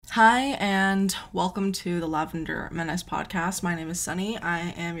Hi, and welcome to the Lavender Menace podcast. My name is Sunny.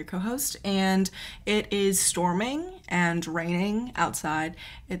 I am your co-host, and it is storming and raining outside.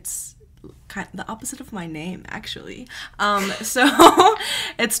 It's kind of the opposite of my name, actually. So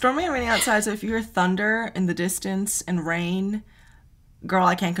it's storming and raining outside, so if you hear thunder in the distance and rain, girl,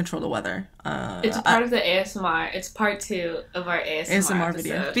 I can't control the weather. It's a part of the ASMR. It's part 2 of our ASMR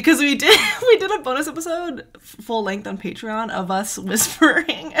video. Because we did a bonus episode, full length on Patreon, of us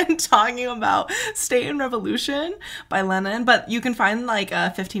whispering and talking about State and Revolution by Lennon. But you can find like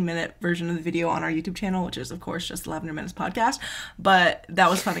a 15-minute version of the video on our YouTube channel, which is, of course, just the Lavender Menace podcast. But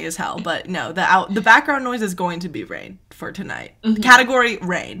that was funny as hell. But no, the background noise is going to be rain for tonight. Mm-hmm. Category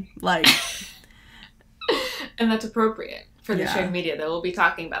rain. Like. And that's appropriate. For the shared media that we'll be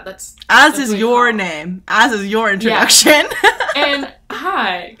talking about. That's is your name. As is your introduction. Yeah. And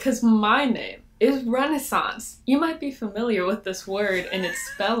hi, because my name is Renaissance. You might be familiar with this word and its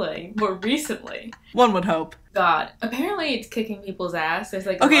spelling more recently. One would hope. God. Apparently it's kicking people's ass. There's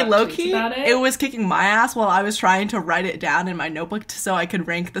like low-key, about it. It was kicking my ass while I was trying to write it down in my notebook so I could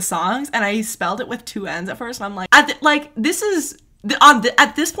rank the songs, and I spelled it with 2 N's at first, and I'm like, this is...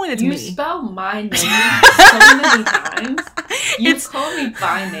 at this point, it's me. You spell my name so many times. You call me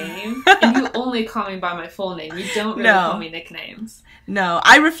by name, and you only call me by my full name. You don't really call me nicknames. No,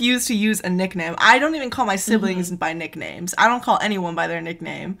 I refuse to use a nickname. I don't even call my siblings by nicknames. I don't call anyone by their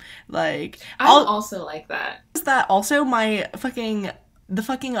nickname. Like, I'm also like that. Is that also my the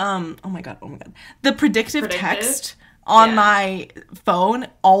predictive text on my phone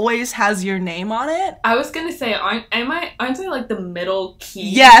always has your name on it. I was gonna say, aren't I like the middle key?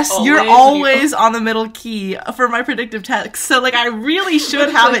 Yes, you're always on the middle key for my predictive text. So like I really should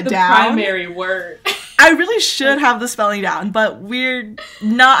have it down. The primary word. I really should have the spelling down, but we're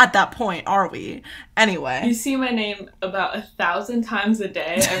not at that point, are we? Anyway. You see my name about 1,000 times a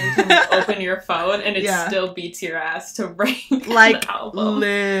day every time you open your phone, and it still beats your ass to rank like, the album.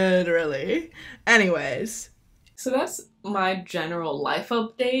 Literally. Anyways. So that's my general life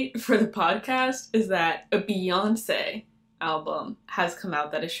update for the podcast, is that a Beyoncé album has come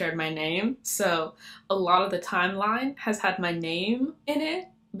out that has shared my name. So a lot of the timeline has had my name in it,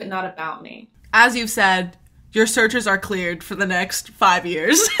 but not about me. As you've said, your searches are cleared for the next 5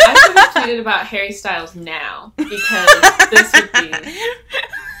 years. I should have tweeted about Harry Styles now, because this would be...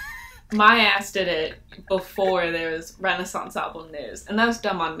 My ass did it before there was Renaissance album news, and that was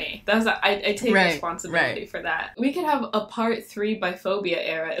dumb on me. I take responsibility for that. We could have a part 3 biphobia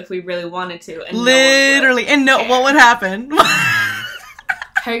era if we really wanted to. And literally, what would happen?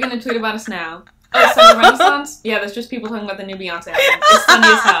 How are you gonna tweet about us now? Oh, it's Sunny Renaissance? Yeah, that's just people talking about the new Beyoncé album. It's sunny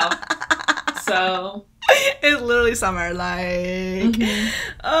as hell. So... It's literally summer, like... Mm-hmm. You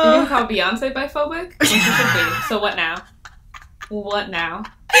can call Beyoncé biphobic? She should be. So what now? What now?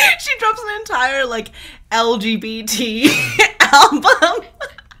 She drops an entire, like, LGBT album.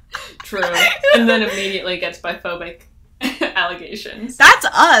 True. And then immediately gets biphobic allegations. That's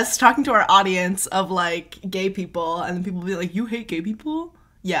us talking to our audience of, like, gay people, and then people be like, you hate gay people?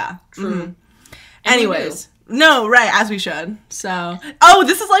 Yeah. True. Mm-hmm. Anyways. No, right, as we should. So,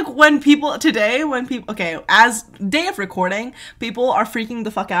 this is like as day of recording, people are freaking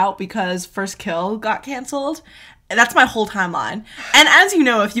the fuck out because First Kill got canceled. And that's my whole timeline. And as you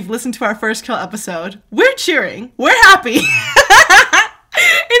know, if you've listened to our First Kill episode, we're cheering. We're happy. In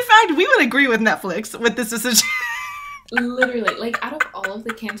fact, we would agree with Netflix with this decision. Literally, like, out of all of the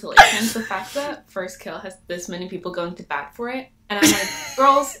cancellations, the fact that First Kill has this many people going to bat for it, and I'm like,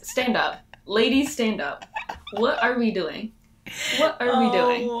 girls, stand up. Ladies, stand up. What are we doing? What are we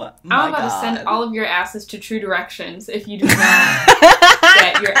doing? I'm about to send all of your asses to True Directions if you do not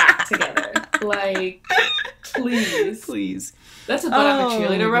get your act together. Like, please. That's a Butt Up a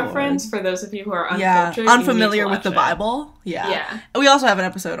Cheerleader reference for those of you who are uncultured. Yeah, unfamiliar with the Bible. Yeah. We also have an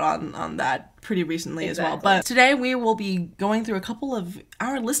episode on that pretty recently as well. But today we will be going through a couple of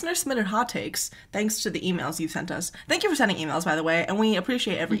our listener-submitted hot takes, thanks to the emails you sent us. Thank you for sending emails, by the way, and we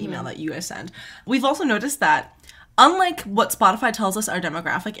appreciate every email that you guys send. We've also noticed that, unlike what Spotify tells us our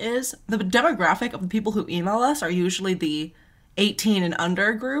demographic is, the demographic of the people who email us are usually the 18 and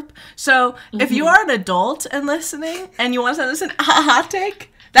under group. So if you are an adult and listening and you want to send us a hot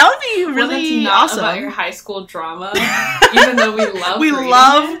take, that would be really awesome. About your high school drama, even though we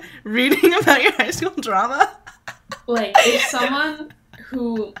love reading about your high school drama. Like, if someone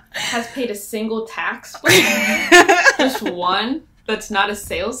who has paid a single tax, just one, that's not a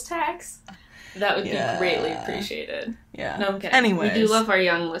sales tax, that would be greatly appreciated. Yeah. No, I'm kidding. Anyways. We do love our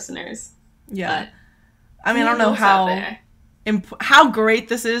young listeners. Yeah. I mean, I don't know how... how great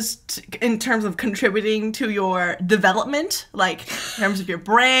this is in terms of contributing to your development, like in terms of your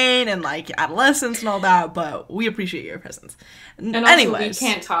brain and like adolescence and all that, but we appreciate your presence. And also, anyways, we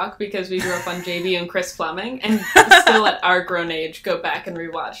can't talk because we grew up on JV and Chris Fleming, and still at our grown age go back and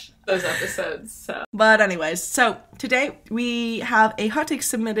rewatch those episodes. So, but anyways, so today we have a hot take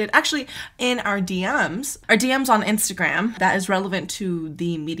submitted actually in our DMs on Instagram that is relevant to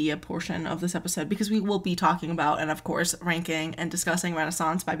the media portion of this episode, because we will be talking about and of course ranking and discussing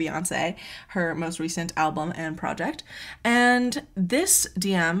Renaissance by Beyoncé, her most recent album and project. And this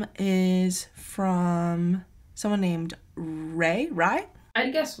DM is from someone named Ray?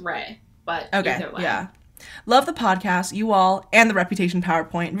 I'd guess Ray, but okay, either way. Yeah. Love the podcast, you all, and the Reputation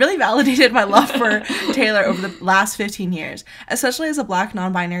PowerPoint really validated my love for Taylor over the last 15 years, especially as a Black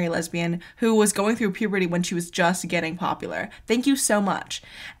non-binary lesbian who was going through puberty when she was just getting popular. Thank you so much.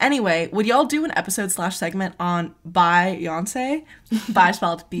 Anyway, would y'all do an episode/segment on Beyoncé? Bi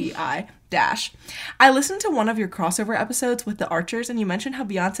spelled B-I. I listened to one of your crossover episodes with the Archers, and you mentioned how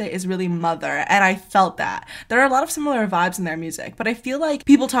Beyoncé is really mother, and I felt that. There are a lot of similar vibes in their music, but I feel like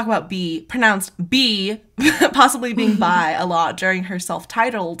people talk about B, pronounced B, possibly being bi a lot during her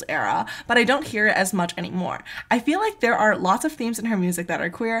self-titled era, but I don't hear it as much anymore. I feel like there are lots of themes in her music that are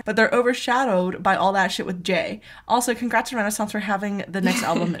queer, but they're overshadowed by all that shit with Jay. Also, congrats to Renaissance for having the next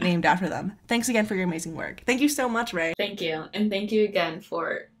album named after them. Thanks again for your amazing work. Thank you so much, Ray. Thank you, and thank you again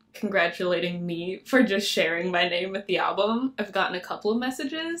for congratulating me for just sharing my name with the album. I've gotten a couple of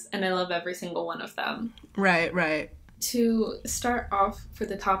messages and I love every single one of them. Right. To start off for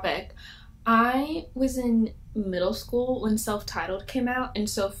the topic, I was in middle school when Self-Titled came out, and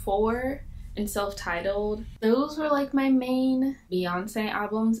so 4 and Self-Titled, those were like my main Beyoncé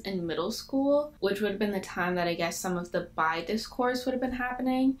albums in middle school, which would have been the time that I guess some of the bi discourse would have been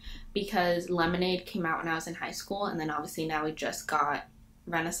happening, because Lemonade came out when I was in high school, and then obviously now we just got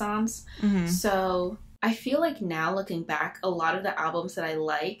Renaissance. Mm-hmm. So I feel like now looking back, a lot of the albums that I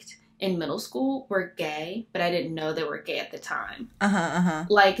liked in middle school were gay, but I didn't know they were gay at the time.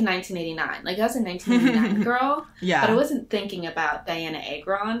 Like 1989. Like I was a 1989 girl, yeah, but I wasn't thinking about Diana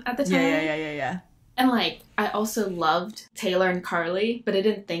Agron at the time. Yeah. And like I also loved Taylor and Carly, but I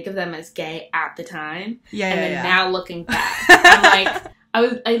didn't think of them as gay at the time. Now looking back, I'm like,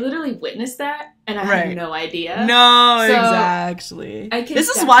 I literally witnessed that, and I had no idea. No, so exactly. This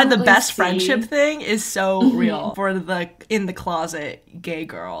is why the best friendship thing is so real for the in the closet gay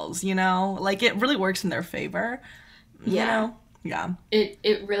girls, you know? Like, it really works in their favor. Yeah. You know? Yeah.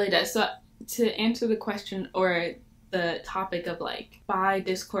 It really does. So to answer the question or the topic of like bi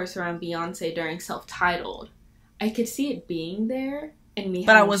discourse around Beyoncé during Self-Titled, I could see it being there and me.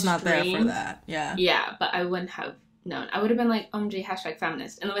 But I was not there for that. Yeah. Yeah, but I wouldn't have known. I would have been like, OMG,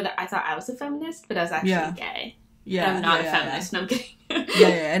 #feminist. In the way that I thought I was a feminist, but I was actually gay. Yeah. And I'm not a feminist. No, I'm kidding.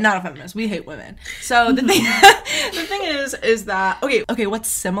 And not a feminist. We hate women. So the thing is that okay, what's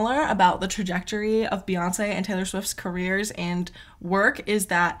similar about the trajectory of Beyonce and Taylor Swift's careers and work is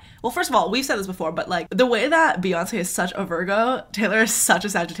that, well, first of all, we've said this before, but like the way that Beyonce is such a Virgo, Taylor is such a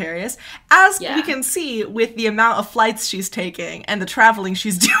Sagittarius, as we can see with the amount of flights she's taking and the traveling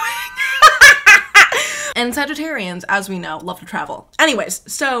she's doing. And Sagittarians, as we know, love to travel. Anyways,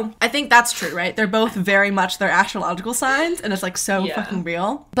 so I think that's true, right? They're both very much their astrological signs, and it's like so fucking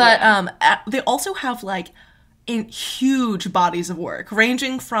real. But they also have like in huge bodies of work,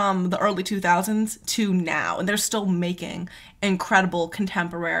 ranging from the early 2000s to now, and they're still making incredible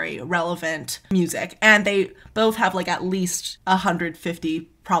contemporary, relevant music. And they both have like at least 150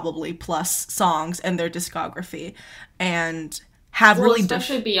 probably plus songs in their discography, and have really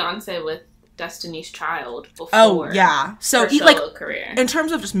especially Beyonce with Destiny's Child before. So her like career. In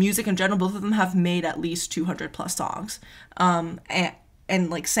terms of just music in general, both of them have made at least 200 plus songs, and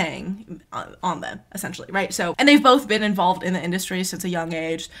like sang on them essentially, right? So, and they've both been involved in the industry since a young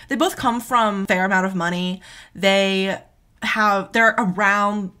age. They both come from a fair amount of money. They're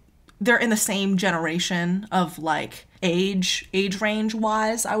in the same generation of like age range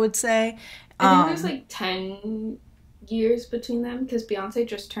wise, I would say. I think there's like 10 years between them because Beyonce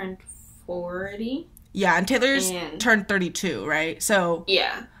just turned 40. Yeah, and Taylor's turned 32, right? So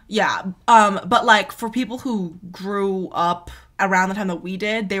yeah. But like for people who grew up around the time that we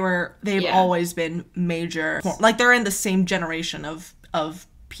did, they've always been major. Like they're in the same generation of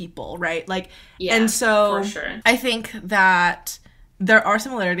people, right? Like, and so for sure. I think that there are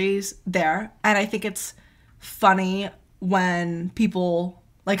similarities there, and I think it's funny when people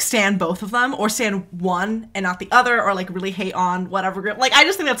like stan both of them, or stan one and not the other, or like really hate on whatever group. Like, I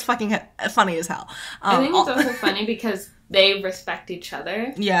just think that's fucking funny as hell. I think it's also funny because they respect each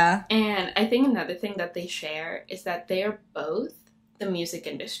other. Yeah. And I think another thing that they share is that they are both the music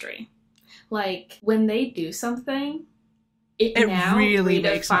industry. Like, when they do something, it now really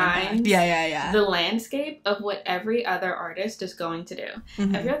redefines the landscape of what every other artist is going to do.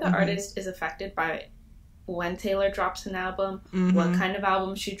 Mm-hmm, every other artist is affected by when Taylor drops an album, what kind of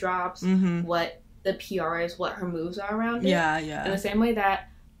album she drops, what the PR is, what her moves are around it. Yeah, yeah. In the same way that,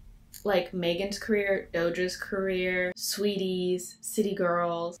 like, Megan's career, Doja's career, Sweeties, City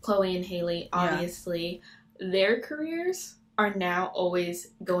Girls, Chloe and Hailey, obviously, their careers are now always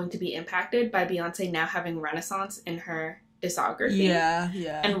going to be impacted by Beyonce now having Renaissance in her discography. Yeah,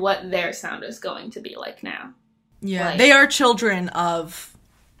 yeah. And what their sound is going to be like now. Yeah, like, they are children of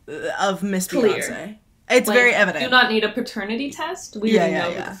Miss Beyonce. It's like, very evident. Do not need a paternity test. We already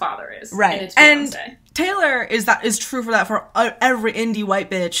know who the father is. Right. And it's Beyonce. And Taylor is true for that for every indie white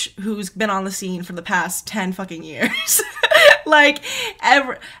bitch who's been on the scene for the past 10 fucking years. Like,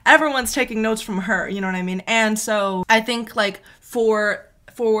 everyone's taking notes from her, you know what I mean? And so I think, like, for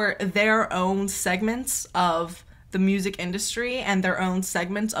their own segments of the music industry and their own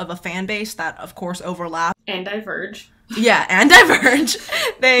segments of a fan base that, of course, overlap. And diverge. Yeah, and diverge.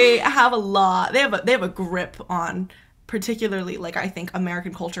 They have a grip on particularly, like, I think,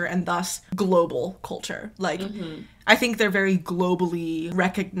 American culture and thus global culture. Like, I think they're very globally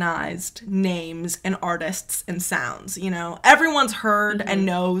recognized names and artists and sounds, you know? Everyone's heard and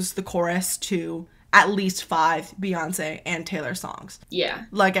knows the chorus to at least 5 Beyonce and Taylor songs. Yeah.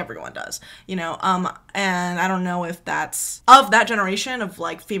 Like everyone does, you know? And I don't know if that's, of that generation of,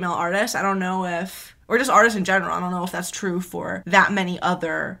 like, female artists, I don't know if, or just artists in general, I don't know if that's true for that many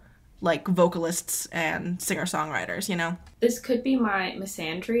other, like, vocalists and singer-songwriters, you know? This could be my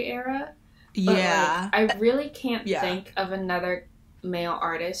misandry era. Yeah. But, like, I really can't think of another male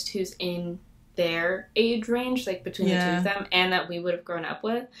artist who's in their age range, like, between the two of them, and that we would have grown up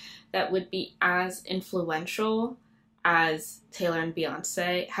with, that would be as influential as Taylor and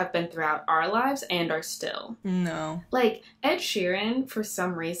Beyonce have been throughout our lives and are still. No. Like, Ed Sheeran, for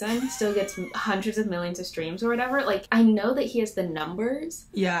some reason, still gets hundreds of millions of streams or whatever. Like, I know that he has the numbers.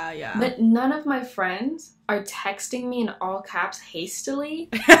 Yeah, yeah. But none of my friends are texting me in all caps hastily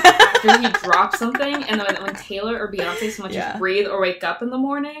after he drops something. And then when Taylor or Beyonce so much as breathe or wake up in the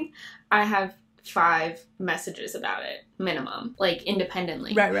morning, I have 5 messages about it, minimum. Like,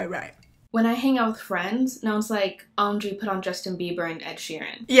 independently. Right. When I hang out with friends, no one's like, OMG, put on Justin Bieber and Ed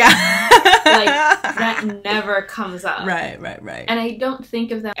Sheeran. Yeah. Like, that never comes up. Right. And I don't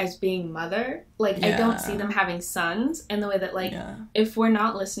think of them as being mother. Like, I don't see them having sons in the way that, like, if we're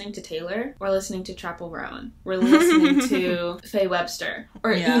not listening to Taylor, we're listening to Chappell Roan. We're listening to Faye Webster.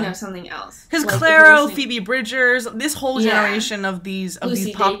 Or, you know, something else. Because like, Clairo, Phoebe Bridgers, this whole generation of these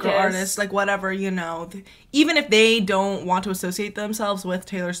pop girl artists, like, whatever, you know, even if they don't want to associate themselves with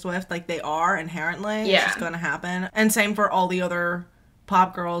Taylor Swift, like, they are inherently. It's just going to happen. And same for all the other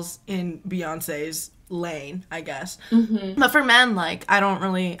pop girls in Beyonce's lane, I guess. But for men, like, I don't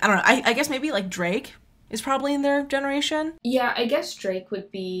know. I guess maybe, like, Drake is probably in their generation. Yeah, I guess Drake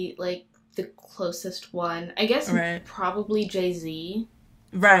would be, like, the closest one. I guess probably Jay-Z.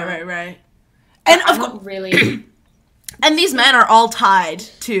 Right. And of course, really. And these men are all tied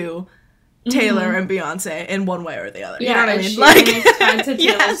to Taylor and Beyonce in one way or the other. You know what I mean? Like, is tied to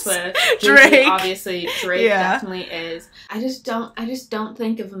Taylor Swift. Drake. Obviously, Drake definitely is. I just don't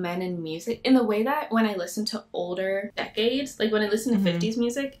think of men in music in the way that when I listen to older decades, like when I listen to 50s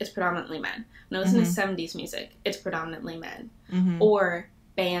music, it's predominantly men. When I listen to 70s music, it's predominantly men. Or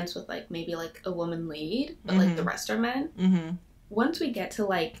bands with, like, maybe, like, a woman lead, but, like, the rest are men. Once we get to,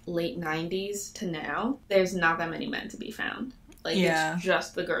 like, late 90s to now, there's not that many men to be found. Like, it's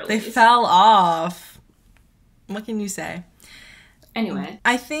just the girlies. They fell off. What can you say? Anyway.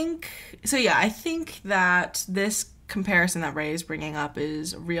 I think that this comparison that Ray is bringing up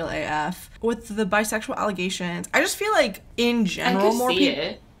is real AF. With the bisexual allegations, I just feel like, in general, more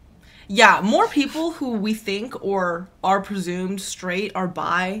people... Yeah, more people who we think or are presumed straight are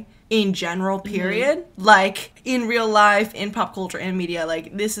bi in general, period. Like, in real life, in pop culture, in media,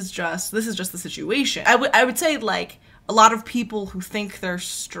 like, this is just the situation. I would say, like, a lot of people who think they're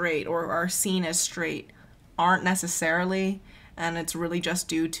straight or are seen as straight aren't necessarily, and it's really just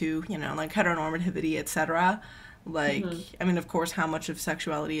due to, you know, like, heteronormativity, etc. Like, I mean, of course, how much of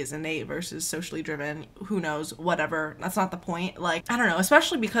sexuality is innate versus socially driven, who knows, whatever. That's not the point. Like, I don't know,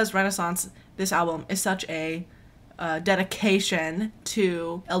 especially because Renaissance, this album, is such a dedication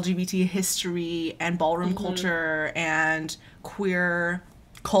to LGBT history and ballroom culture and queer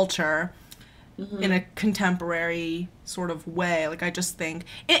culture in a contemporary sort of way. Like, I just think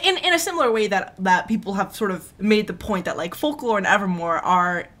in a similar way that people have sort of made the point that, like, folklore and Evermore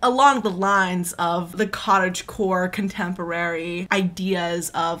are along the lines of the cottagecore contemporary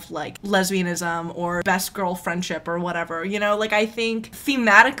ideas of, like, lesbianism or best girl friendship or whatever, you know? Like, I think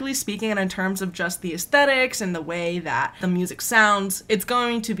thematically speaking and in terms of just the aesthetics and the way that the music sounds, it's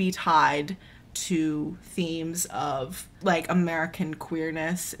going to be tied to themes of, like, American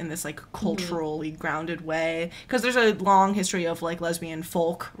queerness in this, like, culturally grounded way, because there's a long history of, like, lesbian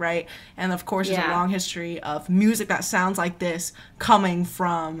folk, right? And of course there's a long history of music that sounds like this coming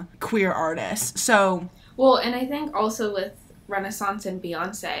from queer artists. So, well, and I think also with Renaissance and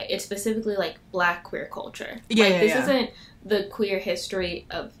Beyoncé, it's specifically, like, Black queer culture. This isn't the queer history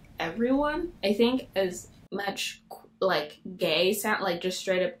of everyone. I think as much like gay sound, like just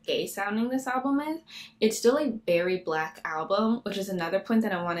straight up gay sounding this album is, it's still a very Black album, which is another point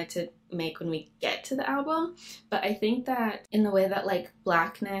that I wanted to make when we get to the album. But I think that in the way that, like,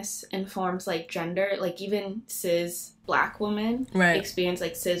 Blackness informs, like, gender, like, even cis Black women experience,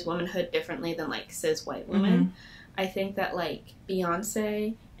 like, cis womanhood differently than, like, cis white women. I think that, like,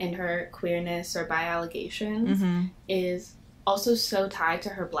 Beyoncé and her queerness or bi allegations is also so tied to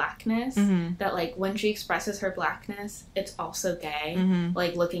her Blackness that, like, when she expresses her Blackness, it's also gay.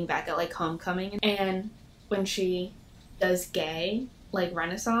 Like, looking back at, like, Homecoming, and when she does gay, like,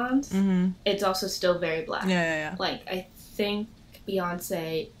 Renaissance, it's also still very Black. Like, I think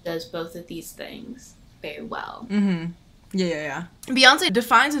Beyonce does both of these things very well. Beyonce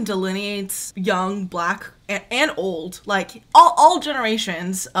defines and delineates young, Black, and old, like, all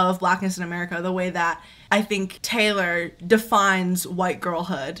generations of Blackness in America, the way that I think Taylor defines white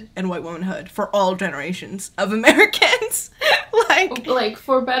girlhood and white womanhood for all generations of Americans. like,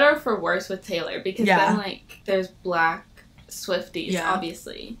 for better or for worse with Taylor, because then, like, there's Black Swifties,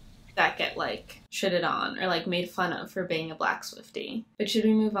 obviously, that get, like, shitted on or, like, made fun of for being a Black Swiftie. But should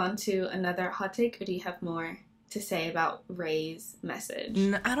we move on to another hot take, or do you have more to say about Ray's message?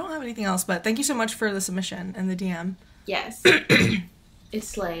 I don't have anything else, but thank you so much for the submission and the DM. Yes. It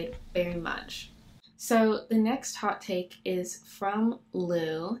slayed very much. So the next hot take is from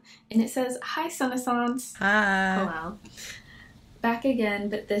Lou, and it says, "Hi, Renaissance." Hi. Hello. Back again,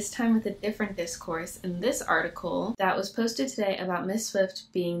 but this time with a different discourse in this article that was posted today about Miss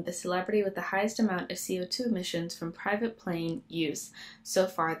Swift being the celebrity with the highest amount of CO2 emissions from private plane use so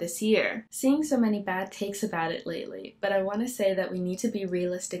far this year. Seeing so many bad takes about it lately, but I want to say that we need to be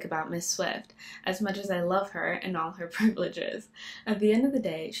realistic about Miss Swift, as much as I love her and all her privileges. At the end of the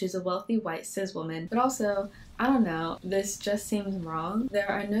day, she's a wealthy white cis woman, but also, I don't know, this just seems wrong. There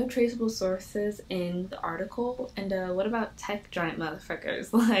are no traceable sources in the article, and what about tech giant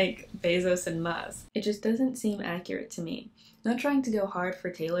motherfuckers like Bezos and Musk? It just doesn't seem accurate to me. Not trying to go hard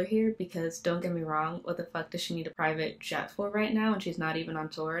for Taylor here, because don't get me wrong, what the fuck does she need a private jet for right now when she's not even on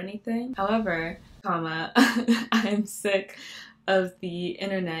tour or anything? However, I'm sick of the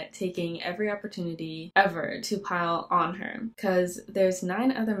internet taking every opportunity ever to pile on her, because there's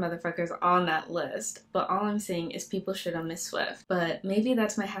 9 other motherfuckers on that list, but all I'm seeing is people shit on Miss Swift. But maybe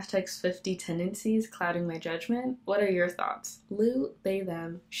that's my #Swiftie tendencies clouding my judgment. What are your thoughts? Lou, they,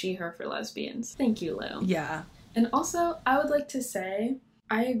 them, she, her for lesbians. Thank you, Lou. Yeah. And also, I would like to say,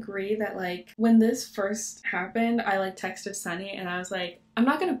 I agree that, like, when this first happened, I, like, texted Sunny and I was like, I'm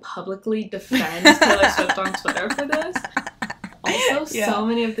not gonna publicly defend Taylor Swift on Twitter for this. Also, so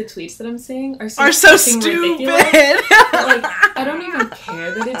many of the tweets that I'm seeing are so stupid. Ridiculous. But, like, I don't even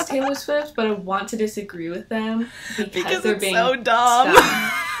care that it's Taylor Swift, but I want to disagree with them because they're being so dumb.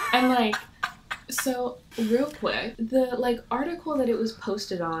 And, like, so real quick, the, like, article that it was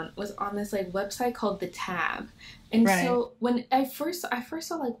posted on was on this, like, website called The Tab. And so when I first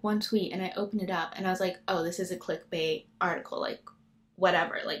saw, like, one tweet and I opened it up and I was like, oh, this is a clickbait article, like,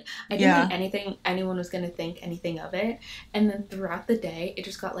 whatever. Like, I didn't think anyone was gonna think anything of it. And then throughout the day, it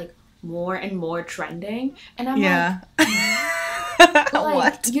just got, like, more and more trending. And I'm like,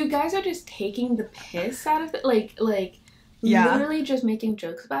 what? You guys are just taking the piss out of it. Like, literally just making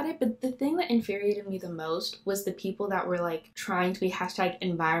jokes about it. But the thing that infuriated me the most was the people that were, like, trying to be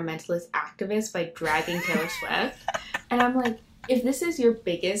 #environmentalist activists by dragging Taylor Swift. And I'm like, if this is your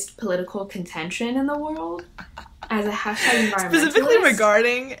biggest political contention in the world, as a #environmentalist, specifically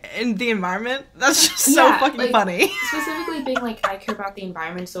regarding the environment, that's just so fucking, like, funny. Specifically being like, I care about the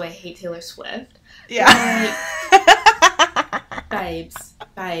environment, so I hate Taylor Swift. Yeah. Like,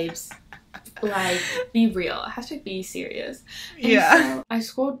 babes, like, be real. #be serious. And so I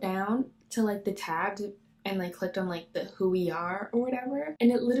scrolled down to, like, the tab to and like clicked on like the who we are or whatever,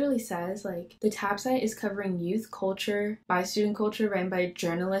 and it literally says like the tab site is covering youth culture by student culture ran by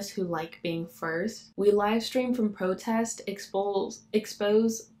journalists who like being first. We live stream from protest,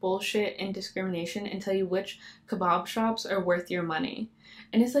 expose bullshit and discrimination, and tell you which kebab shops are worth your money.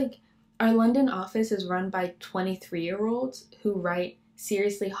 And it's like, our London office is run by 23-year-olds who write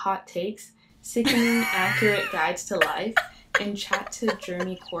seriously hot takes, sickening accurate guides to life, and chat to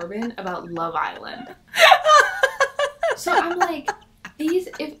Jeremy Corbyn about Love Island. So I'm like,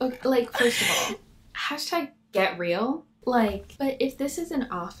 first of all, hashtag get real. Like, but if this is an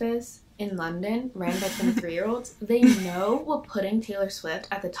office in London ran by 23-year-olds, they know what putting Taylor Swift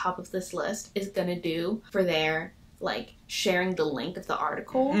at the top of this list is gonna do for their, like, sharing the link of the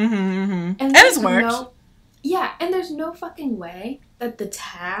article. And it's worked. And there's no fucking way that the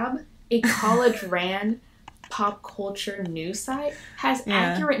tab, a college-ran pop culture news site, has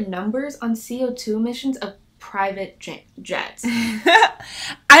accurate numbers on CO2 emissions of private jets.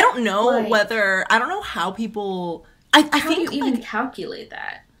 I don't know I don't know how people... I think do you even calculate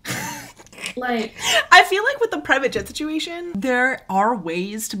that? Like, I feel like with the private jet situation, there are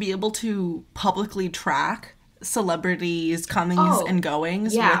ways to be able to publicly track celebrities' comings and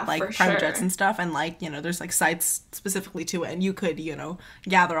goings with like private jets and stuff, and like, you know, there's like sites specifically to it, and you could, you know,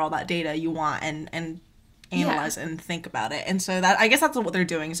 gather all that data you want and analyze and think about it. And so that, I guess that's what they're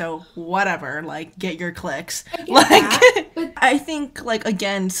doing. So whatever, like, get your clicks. But I think, like,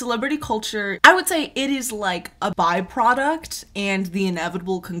 again, celebrity culture, I would say it is like a byproduct and the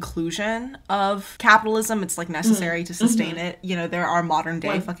inevitable conclusion of capitalism. It's like necessary to sustain it. You know, there are modern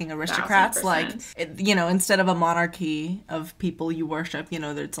day fucking aristocrats. Like, you know, instead of a monarchy of people you worship, you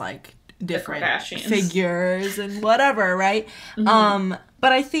know, there's like different figures and whatever, right?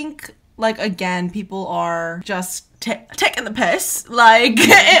 But I think, like, again, people are just taking the piss. Like,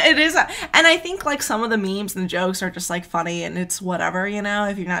 it is. And I think, like, some of the memes and the jokes are just, like, funny, and it's whatever, you know,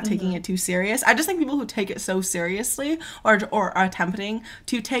 if you're not taking it too serious. I just think people who take it so seriously or are attempting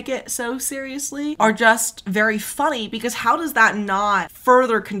to take it so seriously are just very funny, because how does that not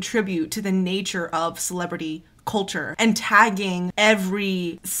further contribute to the nature of celebrity culture and tagging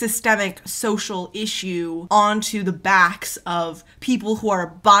every systemic social issue onto the backs of people who are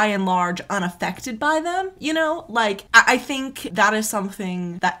by and large unaffected by them, you know? Like, I think that is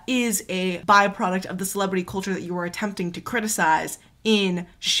something that is a byproduct of the celebrity culture that you are attempting to criticize in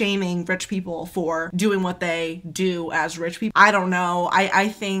shaming rich people for doing what they do as rich people. I don't know. I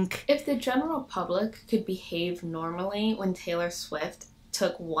think if the general public could behave normally when Taylor Swift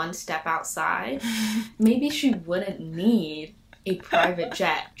took one step outside, maybe she wouldn't need a private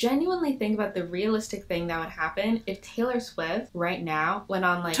jet. Genuinely think about the realistic thing that would happen if Taylor Swift right now went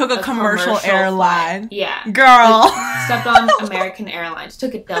on like took a commercial airline. Flight. Yeah. Girl. Like, stepped on American Airlines,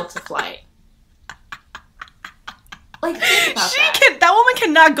 took a Delta flight. Like, think about that woman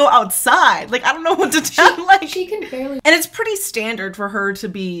cannot go outside. Like, I don't know what to tell. Like, she can barely. And it's pretty standard for her to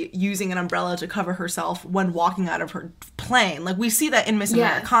be using an umbrella to cover herself when walking out of her plane. Like, we see that in Miss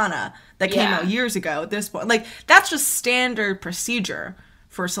Americana that came out years ago at this point. Like, that's just standard procedure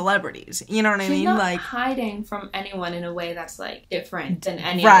for celebrities. You know what I mean? She's not like, hiding from anyone in a way that's like different than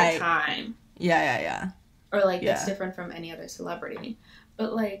any other time. Yeah. Or like that's different from any other celebrity.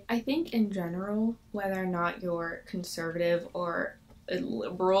 But, like, I think in general, whether or not you're conservative or a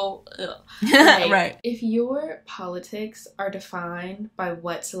liberal, like, if your politics are defined by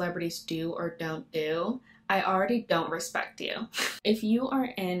what celebrities do or don't do, I already don't respect you. If you are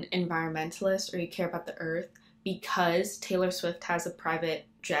an environmentalist or you care about the earth because Taylor Swift has a private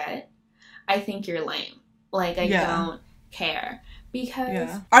jet, I think you're lame. Like, I don't care.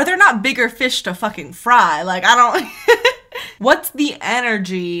 Because... Are there not bigger fish to fucking fry? Like, I don't... What's the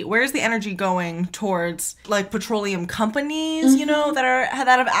energy? Where's the energy going towards, like, petroleum companies, you know, that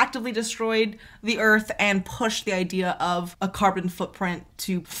have actively destroyed the earth and pushed the idea of a carbon footprint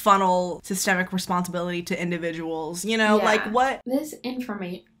to funnel systemic responsibility to individuals, you know? Like, what? This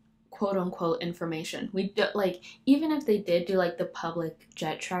quote unquote information, we do, like, even if they did do like the public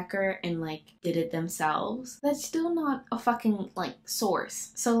jet tracker and like did it themselves, that's still not a fucking like source.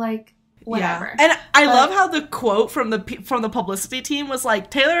 So like, whatever. And I love how the quote from the publicity team was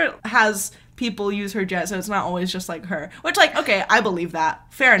like, Taylor has people use her jet, so it's not always just like her. Which, like, okay, I believe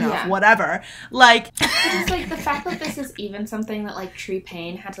that. Fair enough. Whatever. Like, it's like the fact that this is even something that like Tree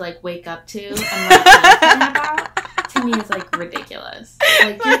Payne had to like wake up to and like think about, to me is like ridiculous.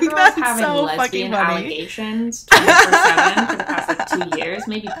 Like, you girls having so lesbian allegations 24/7 for the past like 2 years.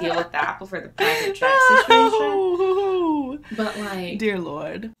 Maybe deal with that before the private jet situation. But, like... Dear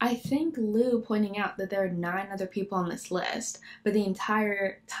Lord. I think Lou pointing out that there are 9 other people on this list, but the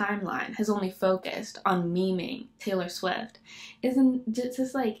entire timeline has only focused on memeing Taylor Swift, isn't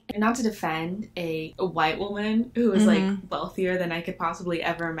just, like, not to defend a white woman who is, like, wealthier than I could possibly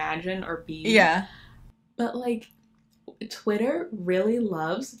ever imagine or be. Yeah. But, like... Twitter really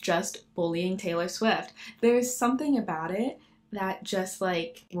loves just bullying Taylor Swift. There's something about it that just,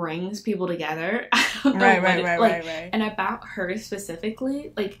 like, brings people together. I don't know Right. And about her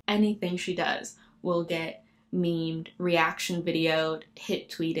specifically, like, anything she does will get memed, reaction videoed, hit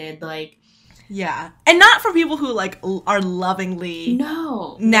tweeted, like... Yeah. And not for people who, like, are lovingly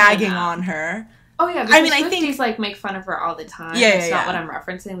nagging on her. Oh, yeah, because I think like, make fun of her all the time. It's not what I'm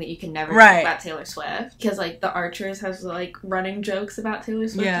referencing, that you can never talk about Taylor Swift. Because, like, the Archers has, like, running jokes about Taylor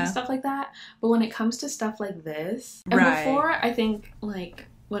Swift and stuff like that. But when it comes to stuff like this... And before, I think, like,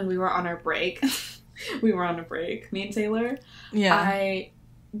 when we were on our break... me and Taylor. Yeah. I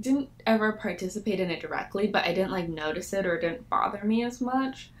didn't ever participate in it directly, but I didn't, like, notice it or it didn't bother me as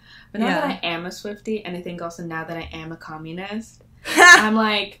much. But now that I am a Swiftie, and I think also now that I am a communist, I'm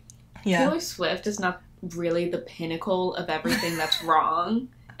like... Taylor Swift is not really the pinnacle of everything that's wrong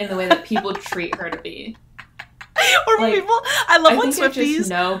in the way that people treat her to be. Or like, people, I love when Swifties... I just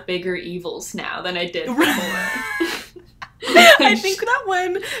know bigger evils now than I did before. I think that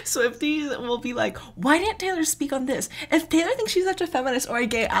when Swifties will be like, why didn't Taylor speak on this? If Taylor thinks she's such a feminist or a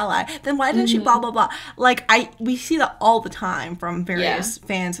gay ally, then why didn't she blah, blah, blah? Like, we see that all the time from various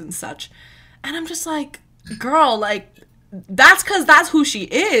fans and such. And I'm just like, girl, like... That's because that's who she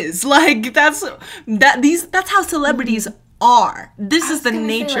is. Like, that's how celebrities are. This is the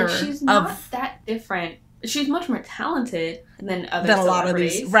nature of... She's not that different. She's much more talented than other celebrities. A lot of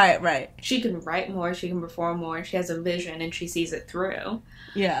these. Right. She can write more, she can perform more, she has a vision, and she sees it through.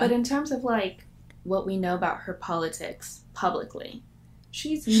 Yeah. But in terms of, like, what we know about her politics publicly,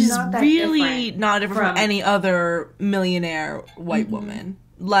 she's not that really not different from any other millionaire white woman.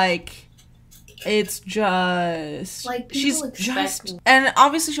 Like... It's just... Like, she's just... And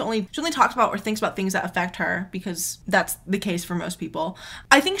obviously she only talks about or thinks about things that affect her, because that's the case for most people.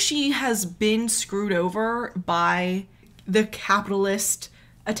 I think she has been screwed over by the capitalist,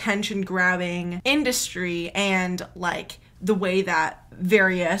 attention-grabbing industry and, like, the way that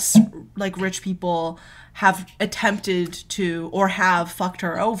various, like, rich people have attempted to or have fucked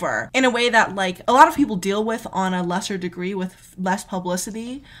her over in a way that, like, a lot of people deal with on a lesser degree with less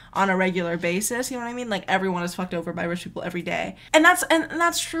publicity on a regular basis. You know what I mean? Like, everyone is fucked over by rich people every day. And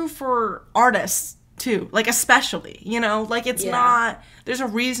that's true for artists too, like, especially, you know, like, it's not, there's a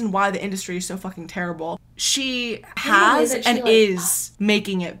reason why the industry is so fucking terrible. She has and is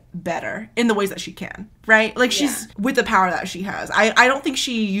making it better in the ways that she can, right? Like, she's with the power that she has. I don't think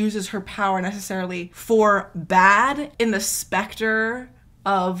she uses her power necessarily for bad in the specter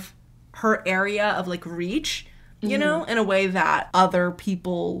of her area of, like, reach, you know, in a way that other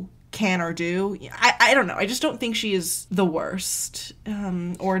people can or do. I don't know. I just don't think she is the worst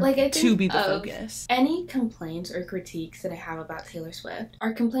or like, to be the focus. Any complaints or critiques that I have about Taylor Swift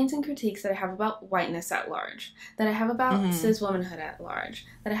are complaints and critiques that I have about whiteness at large, that I have about cis womanhood at large,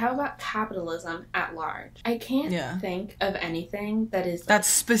 that I have about capitalism at large. I can't think of anything that is, like, that's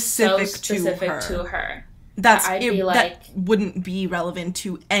specific, to her. That wouldn't be relevant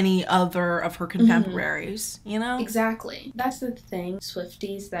to any other of her contemporaries, you know? Exactly. That's the thing.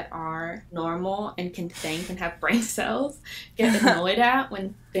 Swifties that are normal and can think and have brain cells get annoyed at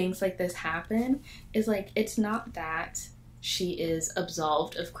when things like this happen is, like, it's not that she is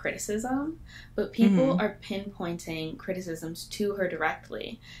absolved of criticism, but people are pinpointing criticisms to her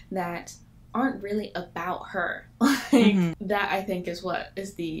directly that aren't really about her. Like, that, I think, is what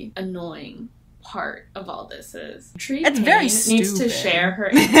is the annoying part of all this is. It's very stupid. Needs to share her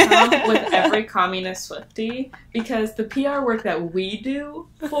income with every communist Swiftie, because the PR work that we do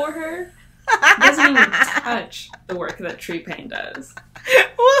for her doesn't even touch the work that T-Pain does.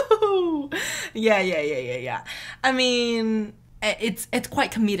 Woo! Yeah. I mean, it's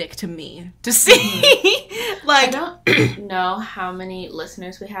quite comedic to me to see. Like, I don't know how many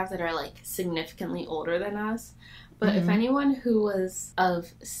listeners we have that are, like, significantly older than us. But if anyone who was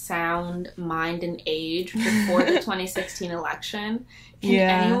of sound mind and age before the 2016 election, can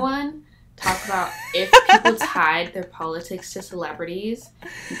anyone talk about if people tied their politics to celebrities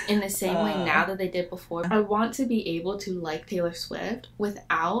in the same way now that they did before? I want to be able to like Taylor Swift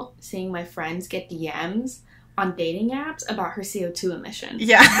without seeing my friends get DMs on dating apps about her CO2 emissions.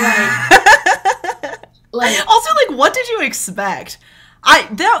 Yeah. Like, also, like, what did you expect?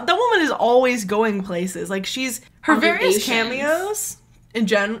 That woman is always going places. Like, her various cameos In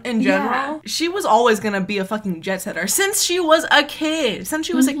general, she was always gonna be a fucking jet setter since she was a kid.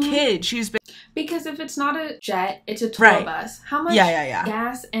 She's been... Because if it's not a jet, it's a tour bus. How much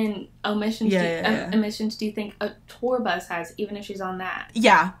gas and emissions do you think a tour bus has, even if she's on that?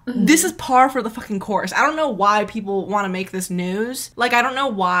 Yeah. This is par for the fucking course. I don't know why people want to make this news. Like, I don't know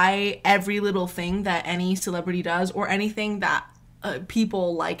why every little thing that any celebrity does, or anything that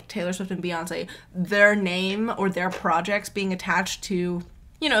people like Taylor Swift and Beyoncé, their name or their projects being attached to,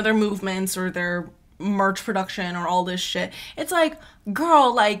 you know, their movements or their merch production or all this shit. It's like,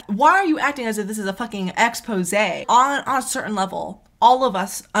 girl, like, why are you acting as if this is a fucking expose? On a certain level, all of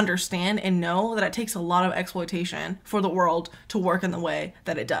us understand and know that it takes a lot of exploitation for the world to work in the way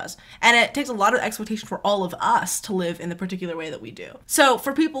that it does. And it takes a lot of exploitation for all of us to live in the particular way that we do. So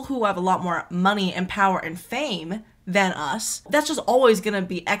for people who have a lot more money and power and fame than us, that's just always gonna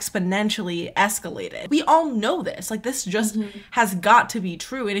be exponentially escalated. We all know this. Like, this just has got to be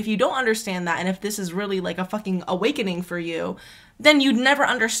true. And if you don't understand that, and if this is really like a fucking awakening for you, then you'd never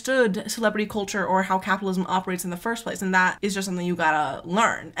understood celebrity culture or how capitalism operates in the first place. And that is just something you gotta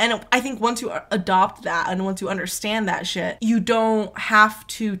learn. And I think once you adopt that and once you understand that shit, you don't have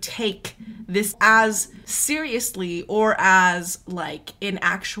to take this as seriously or as like an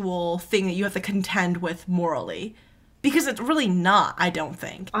actual thing that you have to contend with morally. Because it's really not, I don't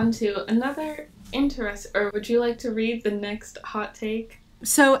think. On to another or would you like to read the next hot take?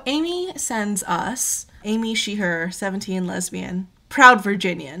 So Amy sends us, Amy, she, her, 17, lesbian, proud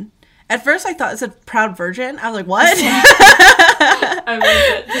Virginian. At first I thought it said proud virgin. I was like, what? I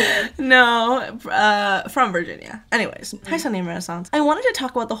read that too. No, from Virginia. Anyways, hi Sunday Renaissance. I wanted to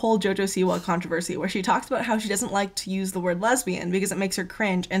talk about the whole JoJo Siwa controversy, where she talks about how she doesn't like to use the word lesbian because it makes her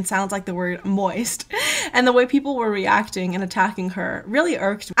cringe and sounds like the word moist. And the way people were reacting and attacking her really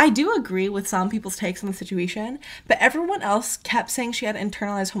irked me. I do agree with some people's takes on the situation, but everyone else kept saying she had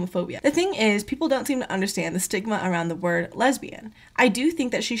internalized homophobia. The thing is, people don't seem to understand the stigma around the word lesbian. I do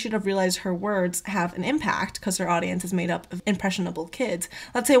think that she should have realized her words have an impact because her audience is made up of impressionable kids.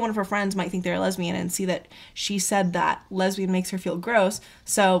 Let's say one of her friends might think they're a lesbian and see that she said that lesbian makes her feel gross,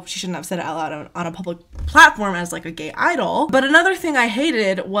 so she shouldn't have said it out loud on a public platform as like a gay idol. But another thing I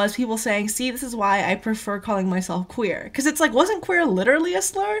hated was people saying, see, this is why I prefer calling myself queer. Because it's like, wasn't queer literally a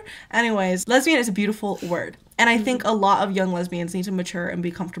slur? Anyways, lesbian is a beautiful word. And I think a lot of young lesbians need to mature and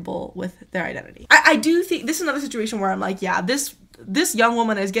be comfortable with their identity. I do think this is another situation where I'm like, yeah, this young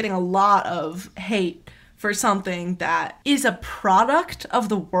woman is getting a lot of hate for something that is a product of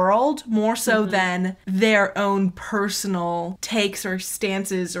the world more so than their own personal takes or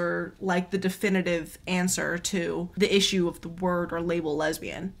stances or like the definitive answer to the issue of the word or label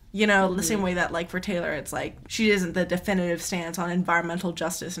lesbian. You know, the same way that, like, for Taylor, it's like, she isn't the definitive stance on environmental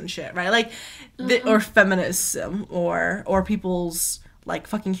justice and shit, right? Like, or feminism, or people's, like,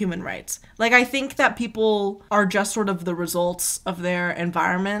 fucking human rights. Like, I think that people are just sort of the results of their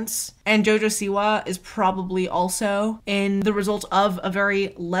environments. And JoJo Siwa is probably also in the result of a very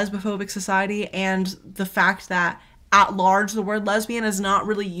lesbophobic society and the fact that at large the word lesbian is not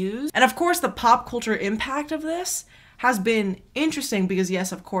really used. And of course, the pop culture impact of this has been interesting because,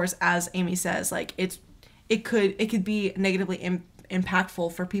 yes, of course, as Amy says, like, it could be negatively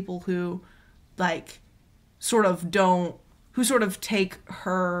impactful for people who, like, sort of take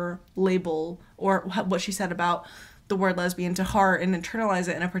her label or what she said about the word lesbian to heart and internalize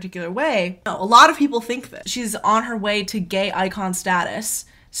it in a particular way. No, a lot of people think that she's on her way to gay icon status,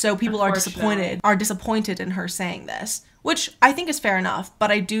 so people are disappointed in her saying this, which I think is fair enough.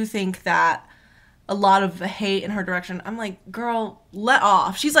 But I do think that a lot of the hate in her direction, I'm like, girl, let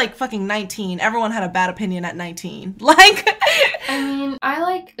off. She's like fucking 19. Everyone had a bad opinion at 19. Like, I mean, I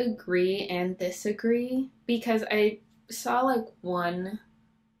like agree and disagree because I saw like one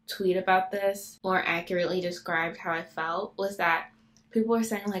tweet about this more accurately described how I felt was that people were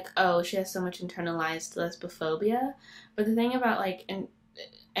saying like, oh, she has so much internalized lesbophobia. But the thing about like,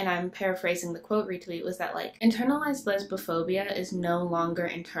 and I'm paraphrasing the quote retweet, was that like internalized lesbophobia is no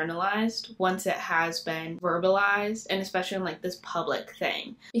longer internalized once it has been verbalized, and especially in like this public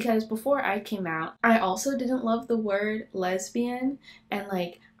thing. Because before I came out, I also didn't love the word lesbian, and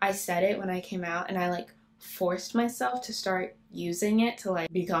like I said it when I came out, and I like forced myself to start using it to like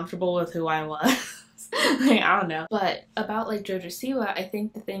be comfortable with who I was. Like, I don't know. But about like JoJo Siwa, I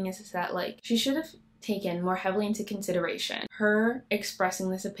think the thing is that like she should have taken more heavily into consideration her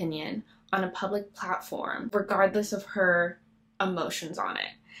expressing this opinion on a public platform, regardless of her emotions on it.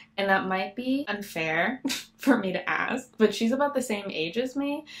 And that might be unfair for me to ask, but she's about the same age as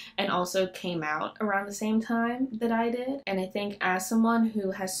me and also came out around the same time that I did. And I think as someone who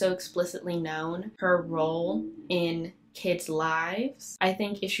has so explicitly known her role in kids' lives. I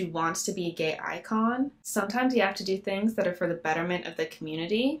think if she wants to be a gay icon, sometimes you have to do things that are for the betterment of the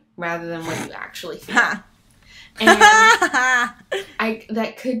community rather than what you actually feel. And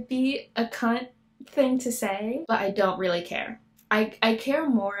that could be a cunt thing to say, but I don't really care. I care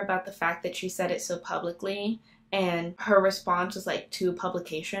more about the fact that she said it so publicly and her response was like to a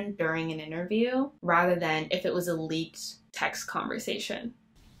publication during an interview rather than if it was a leaked text conversation.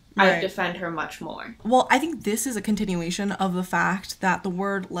 Right. I would defend her much more. Well, I think this is a continuation of the fact that the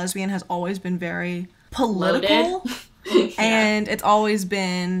word lesbian has always been very political. Yeah. And it's always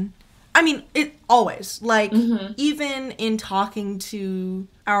been, I mean, it always, like, even in talking to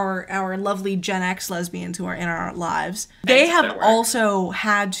our lovely Gen X lesbians who are in our lives, they have also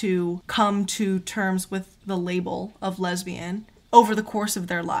had to come to terms with the label of lesbian over the course of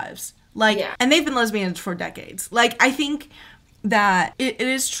their lives. Like, and they've been lesbians for decades. Like, I think that it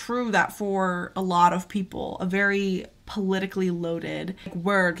is true that for a lot of people, a very politically loaded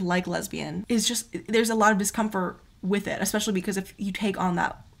word like lesbian is just, there's a lot of discomfort with it, especially because if you take on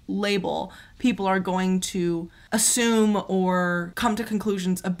that label, people are going to assume or come to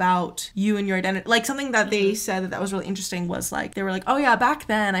conclusions about you and your identity. Like, something that they said that was really interesting was like, they were like, oh yeah, back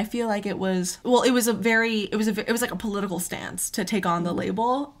then I feel like it was like a political stance to take on the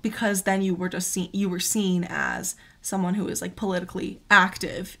label, because then you were seen as someone who is like politically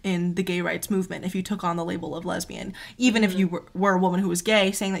active in the gay rights movement if you took on the label of lesbian, even if you were a woman who was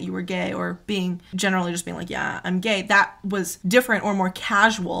gay, saying that you were gay, or being like, yeah, I'm gay. That was different or more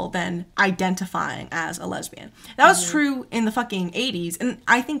casual than identifying as a lesbian. That was true in the fucking 80s, and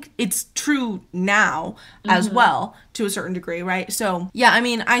I think it's true now as well, to a certain degree, right? So yeah, I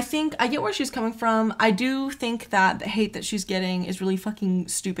mean, I think I get where she's coming from. I do think that the hate that she's getting is really fucking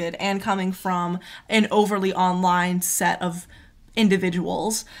stupid and coming from an overly online set of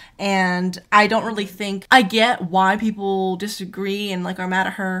individuals, and I don't really think, I get why people disagree and like are mad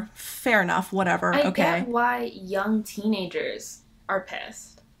at her. Fair enough, whatever. I get why young teenagers are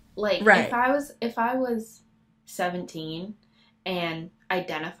pissed. Like, if I was 17 and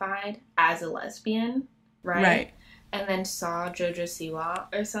identified as a lesbian, right? And then saw Jojo Siwa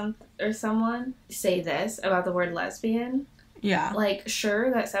or someone say this about the word lesbian. Yeah. Like,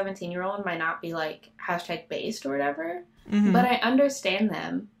 sure, that 17-year-old might not be, like, #based or whatever, but I understand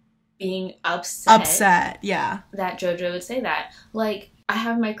them being upset, yeah, that Jojo would say that. Like, I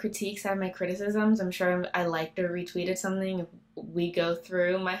have my critiques, I have my criticisms. I'm sure I liked or retweeted something if we go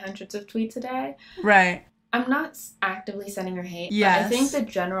through my hundreds of tweets a day. Right. I'm not actively sending her hate, but I think the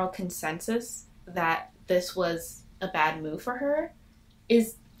general consensus that this was a bad move for her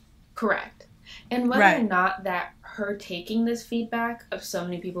is correct. And whether or not that her taking this feedback of so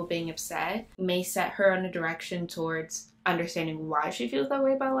many people being upset may set her on a direction towards understanding why she feels that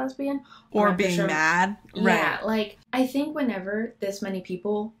way about lesbian. Or being mad. Yeah, like, I think whenever this many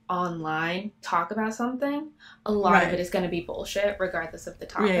people online talk about something, a lot of it is going to be bullshit, regardless of the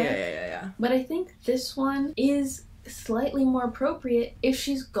topic. Yeah. But I think this one is slightly more appropriate if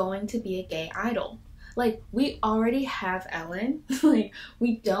she's going to be a gay idol. Like, we already have Ellen. Like,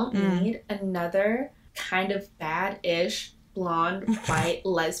 we don't need another kind of bad-ish, blonde, white,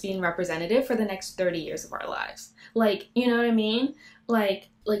 lesbian representative for the next 30 years of our lives. Like, you know what I mean? Like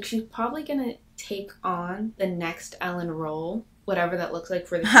she's probably gonna take on the next Ellen role, whatever that looks like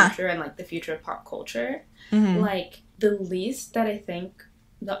for the future and, like, the future of pop culture. Like, the least that I think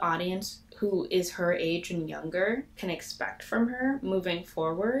the audience who is her age and younger can expect from her moving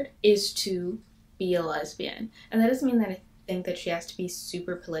forward is to be a lesbian. And that doesn't mean that I think that she has to be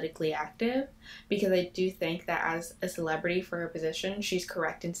super politically active, because I do think that as a celebrity for her position, she's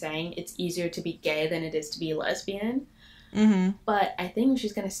correct in saying it's easier to be gay than it is to be a lesbian. But I think if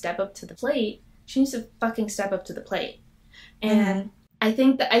she's going to step up to the plate, she needs to fucking step up to the plate. And I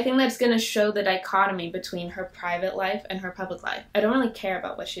think that's going to show the dichotomy between her private life and her public life. I don't really care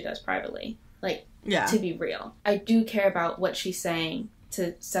about what she does privately, like, to be real. I do care about what she's saying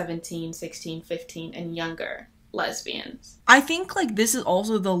to 17, 16, 15, and younger lesbians. I think, like, this is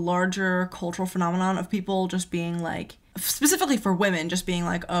also the larger cultural phenomenon of people just being, like, specifically for women, just being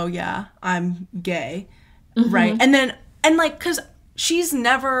like, oh, yeah, I'm gay, right? And like, because she's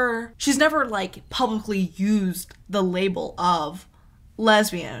never, like, publicly used the label of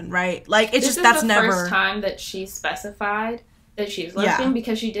lesbian, right? Like, it's just, that's never... This is the first time that she specified that she's lesbian,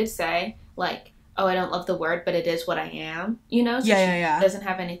 because she did say, like, oh, I don't love the word, but it is what I am, you know? So she doesn't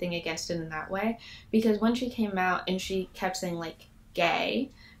have anything against it in that way. Because when she came out and she kept saying, like,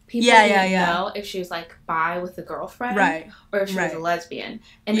 gay, people didn't know if she was, like, bi with a girlfriend, or if she was a lesbian.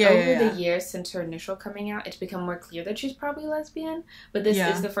 And over the years since her initial coming out, it's become more clear that she's probably lesbian. But this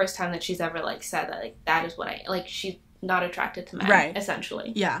is the first time that she's ever, like, said that, like, that is what I... Like, she not attracted to men,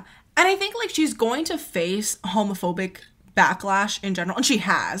 essentially. Yeah. And I think, like, she's going to face homophobic backlash in general. And she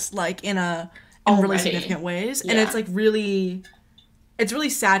has, like, in really significant ways. Yeah. And it's, like, it's really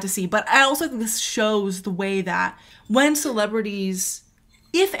sad to see. But I also think this shows the way that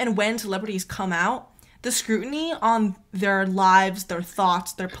if and when celebrities come out, the scrutiny on their lives, their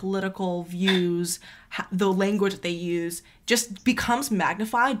thoughts, their political views, the language that they use just becomes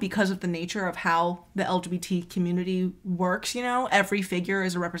magnified because of the nature of how the LGBT community works, you know? Every figure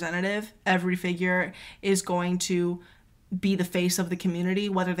is a representative. Every figure is going to be the face of the community,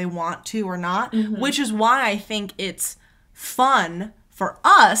 whether they want to or not, which is why I think it's fun for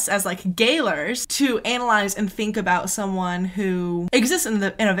us as, like, gaylers to analyze and think about someone who exists in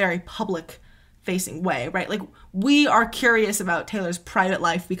a very public facing way, right? Like, we are curious about Taylor's private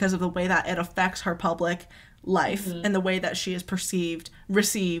life because of the way that it affects her public life and the way that she is perceived,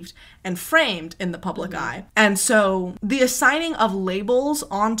 received, and framed in the public eye. And so the assigning of labels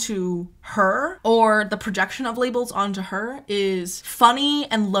onto her, or the projection of labels onto her, is funny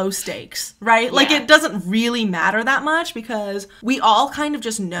and low stakes, right? Yeah. Like, it doesn't really matter that much because we all kind of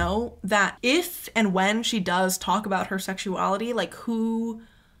just know that if and when she does talk about her sexuality, like, who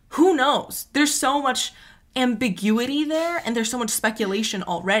knows? There's so much ambiguity there, and there's so much speculation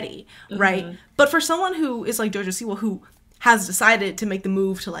already, right? But for someone who is like Jojo Siwa, who has decided to make the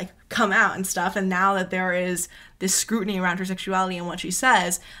move to, like, come out and stuff, and now that there is this scrutiny around her sexuality and what she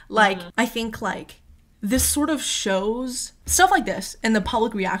says, like, I think, like, this sort of shows stuff like this and the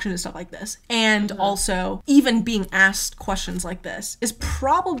public reaction to stuff like this, and also even being asked questions like this is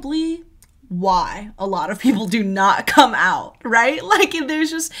probably why a lot of people do not come out, right? Like, there's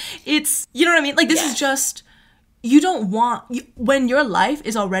just, it's, you know what I mean? Like, this is just, you don't want, when your life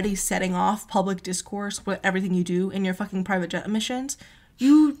is already setting off public discourse with everything you do in your fucking private jet missions,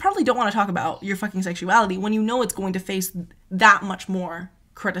 you probably don't want to talk about your fucking sexuality when you know it's going to face that much more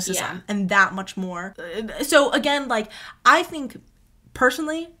criticism and that much more. So again, like, I think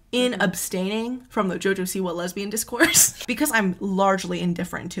personally, in abstaining from the Jojo Siwa lesbian discourse, because I'm largely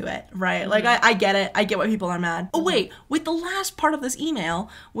indifferent to it, right? Like, I get it. I get why people are mad. Oh, wait. With the last part of this email,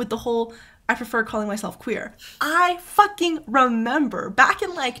 with the whole, I prefer calling myself queer, I fucking remember back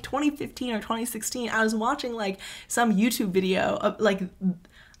in, like, 2015 or 2016, I was watching, like, some YouTube video of, like,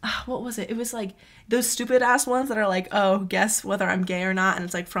 what was it? It was, like, those stupid-ass ones that are, like, oh, guess whether I'm gay or not, and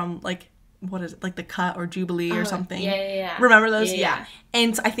it's, like, from, like, what is it, like The Cut or Jubilee or something. Yeah. Remember those? Yeah.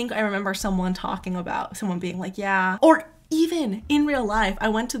 And I think I remember someone talking about someone being like, yeah. Or even in real life, I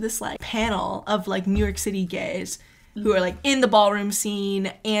went to this, like, panel of, like, New York City gays who are, like, in the ballroom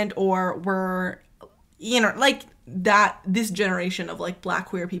scene and or were, you know, like, this generation of, like, Black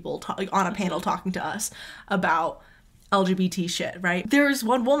queer people like, on a panel talking to us about LGBT shit, right? There's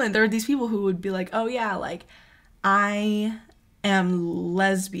one woman, there are these people who would be like, oh yeah, like, I am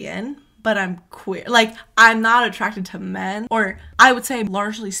lesbian, but I'm queer. Like, I'm not attracted to men. Or I would say,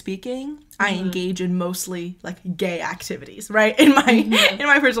 largely speaking, I engage in mostly, like, gay activities, right? In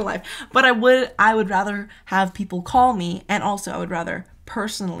my personal life. But I would rather have people call me, and also I would rather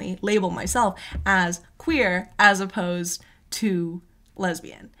personally label myself as queer as opposed to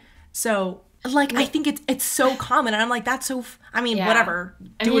lesbian. So, like, I think it's so common, and I'm like, that's so, whatever,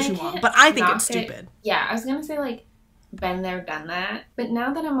 do what you want. But I think it's stupid. Yeah, I was gonna say, like, been there, done that. But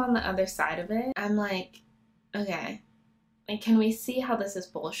now that I'm on the other side of it, I'm like, okay, like, can we see how this is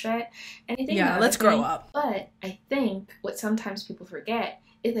bullshit? And I think let's grow up. But I think what sometimes people forget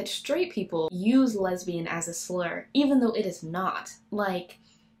is that straight people use lesbian as a slur, even though it is not. Like,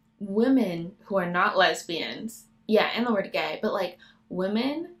 women who are not lesbians, and the word gay, but, like,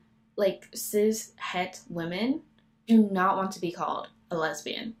 women, like, cis het women, do not want to be called a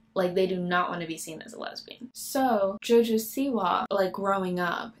lesbian. Like, they do not want to be seen as a lesbian. So, Jojo Siwa, like, growing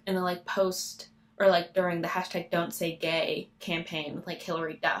up in the, like, post, or, like, during the #Don'tSayGay campaign with, like,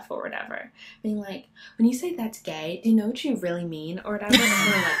 Hillary Duff or whatever, being like, when you say that's gay, do you know what you really mean? Or whatever,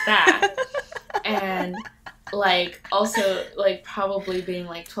 something like that. And, like, also, like, probably being,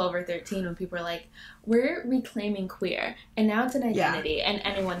 like, 12 or 13 when people are like, we're reclaiming queer, and now it's an identity, and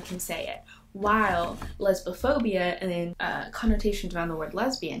anyone can say it. While lesbophobia and connotations around the word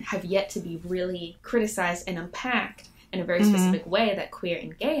lesbian have yet to be really criticized and unpacked in a very specific way that queer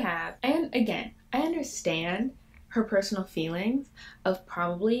and gay have. And again, I understand her personal feelings of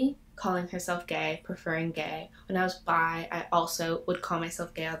probably calling herself gay, preferring gay. When I was bi, I also would call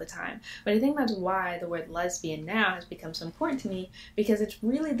myself gay all the time. But I think that's why the word lesbian now has become so important to me, because it's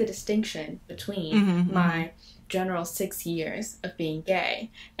really the distinction between my general 6 years of being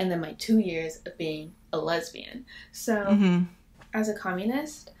gay and then my 2 years of being a lesbian. So as a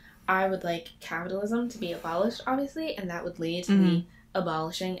communist, I would like capitalism to be abolished, obviously, and that would lead to the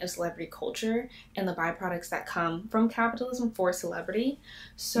abolishing of celebrity culture and the byproducts that come from capitalism for celebrity.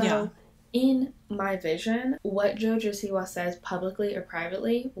 So in my vision, what JoJo Siwa says publicly or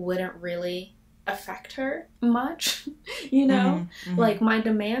privately wouldn't really affect her much, you know? Like, my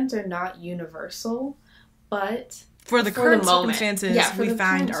demands are not universal, but for the current circumstances we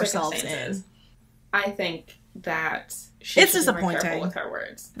find ourselves in, I think that it's disappointing. Be more careful with her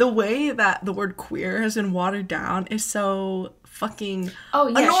words. The way that the word queer has been watered down is so fucking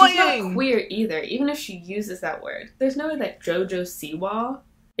annoying. She's not queer either, even if she uses that word. There's no way that JoJo Siwa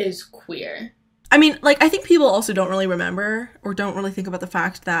is queer. I mean, like, I think people also don't really remember or don't really think about the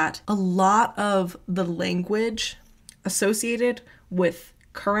fact that a lot of the language associated with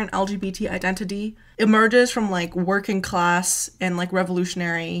current LGBT identity emerges from, like, working class and, like,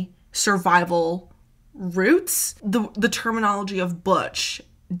 revolutionary survival roots. The terminology of butch,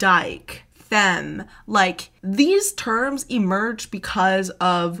 dyke, femme, like, these terms emerged because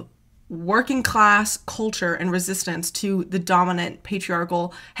of working class culture and resistance to the dominant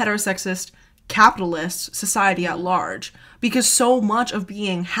patriarchal heterosexist capitalist society at large, because so much of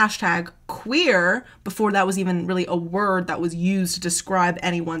being #queer, before that was even really a word that was used to describe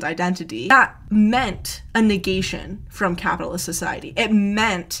anyone's identity, that meant a negation from capitalist society. It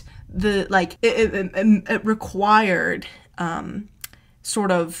meant it required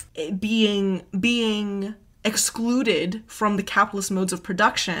sort of being excluded from the capitalist modes of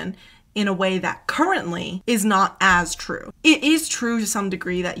production in a way that currently is not as true. It is true to some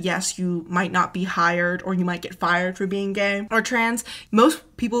degree that, yes, you might not be hired or you might get fired for being gay or trans.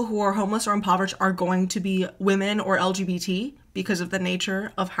 Most people who are homeless or impoverished are going to be women or LGBT because of the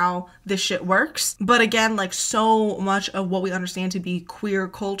nature of how this shit works. But again, like, so much of what we understand to be queer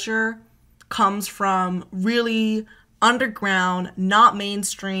culture comes from really underground, not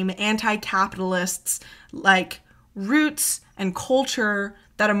mainstream, anti-capitalists, like, roots and culture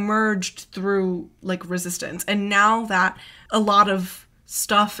that emerged through, like, resistance. And now that a lot of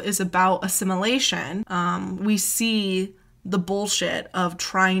stuff is about assimilation, we see the bullshit of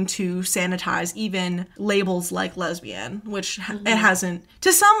trying to sanitize even labels like lesbian, which it hasn't.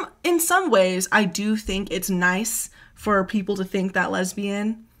 In some ways, I do think it's nice for people to think that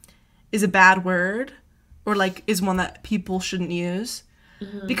lesbian is a bad word, or, like, is one that people shouldn't use.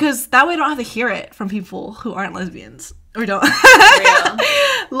 Because that way I don't have to hear it from people who aren't lesbians. Or don't.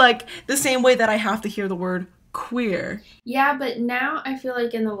 Like, the same way that I have to hear the word queer. Yeah, but now I feel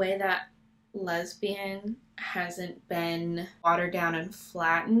like in the way that lesbian hasn't been watered down and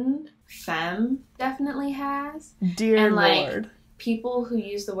flattened, femme definitely has. Dear and, Lord. Like, people who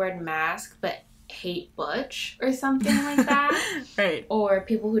use the word mask but hate butch or something like that. Right. Or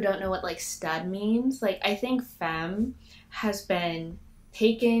people who don't know what, like, stud means. Like, I think femme has been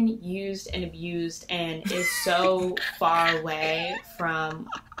taken, used, and abused, and is so far away from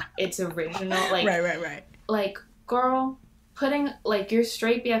its original, like... Right. Like, girl, putting, like, your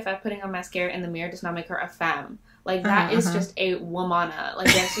straight BFF putting on mascara in the mirror does not make her a femme. Like, that is just a womana.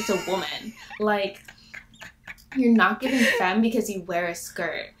 Like, that's just a woman. Like, you're not giving femme because you wear a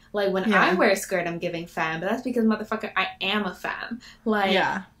skirt. Like, when I wear a skirt, I'm giving femme, but that's because, motherfucker, I am a femme. Like,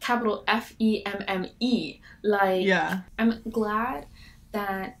 capital F-E-M-M-E. Like, I'm glad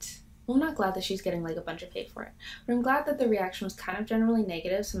that, well, I'm not glad that she's getting, like, a bunch of hate for it, but I'm glad that the reaction was kind of generally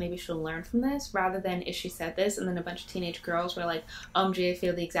negative, so maybe she'll learn from this, rather than if she said this and then a bunch of teenage girls were like, I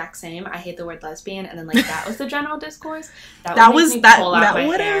feel the exact same, I hate the word lesbian, and then, like, that was the general discourse. That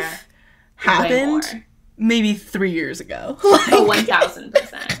would have happened maybe 3 years ago. Like,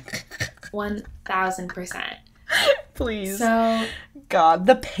 1,000%. 1,000%. Please. So, God,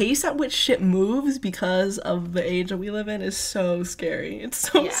 the pace at which shit moves because of the age that we live in is so scary. It's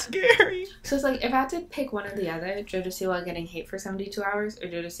so scary. So it's like, if I had to pick one or the other, JoJo Siwa getting hate for 72 hours or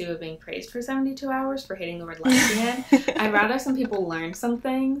JoJo Siwa being praised for 72 hours for hating the word lesbian, I'd rather some people learn some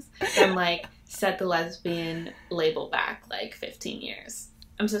things than, like, set the lesbian label back, like, 15 years.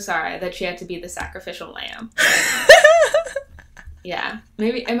 I'm so sorry that she had to be the sacrificial lamb. Yeah.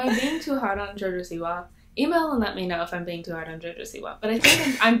 Maybe, am I being too hard on JoJo Siwa? Email and let me know if I'm being too hard on JoJo Siwa. But I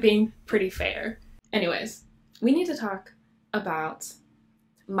think I'm being pretty fair. Anyways, we need to talk about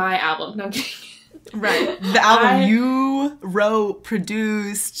my album. No, I'm kidding. Right. The album you wrote,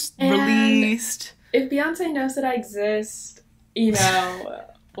 produced, released. If Beyonce knows that I exist, you know,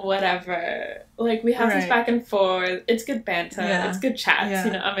 whatever. Like, we have this back and forth. It's good banter. Yeah. It's good chats,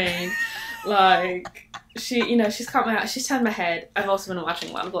 you know what I mean? Like... she's caught my eye. She's turned my head. I've also been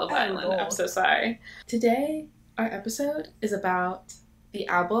watching Love Island. I'm so sorry. Today, our episode is about the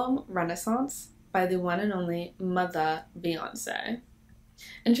album Renaissance by the one and only Mother Beyoncé.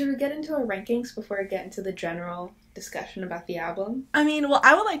 And should we get into our rankings before we get into the general discussion about the album? I mean, well,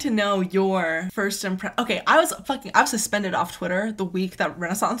 I would like to know your first impression. Okay, I was suspended off Twitter the week that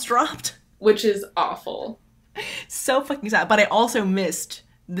Renaissance dropped. Which is awful. So fucking sad. But I also missed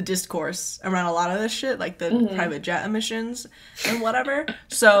the discourse around a lot of this shit, like the private jet emissions and whatever.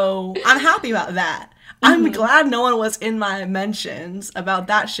 So I'm happy about that. I'm glad no one was in my mentions about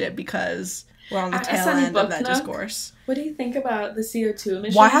that shit because we're on the tail end of that discourse. What do you think about the CO2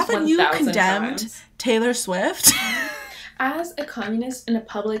 emissions? Why haven't you condemned Taylor Swift? As a communist and a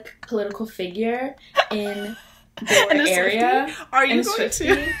public political figure in your area, Swiftie? Are you going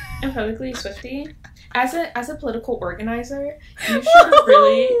to? And publicly Swiftie, as a political organizer, you should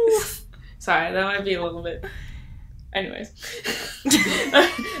really. Sorry, that might be a little bit. Anyways,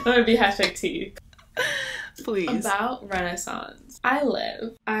 that might be #T. Please. About Renaissance. I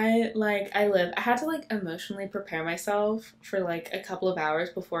live. I had to like emotionally prepare myself for like a couple of hours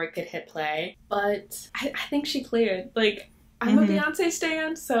before I could hit play. But I think she cleared. Like, I'm a Beyoncé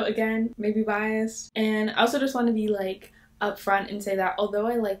stan, so again, maybe biased. And I also just want to be like upfront and say that although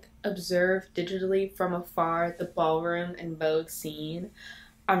I like observe digitally from afar the ballroom and Vogue scene,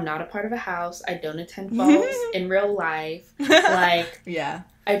 I'm not a part of a house. I don't attend balls in real life. Like, yeah.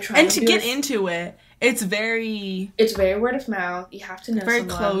 I try and to get into it, it's very word of mouth. You have to know very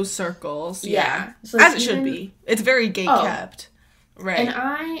someone. Closed circles. Yeah. So as it should be. It's very gate-kept. Right. And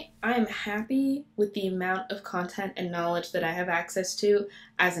I am happy with the amount of content and knowledge that I have access to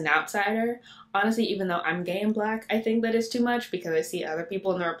as an outsider. Honestly, even though I'm gay and black, I think that is too much because I see other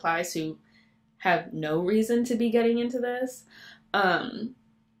people in the replies who have no reason to be getting into this.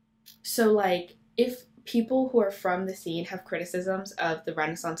 So, like, if people who are from the scene have criticisms of the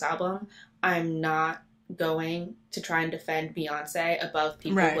Renaissance album, I'm not going to try and defend Beyoncé above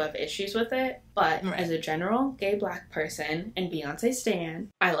people who have issues with it. But as a general gay black person and Beyoncé stan,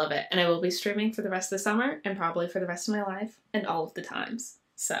 I love it. And I will be streaming for the rest of the summer and probably for the rest of my life and all of the times.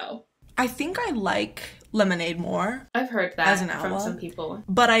 So I think I like Lemonade more. I've heard that as an album, from some people.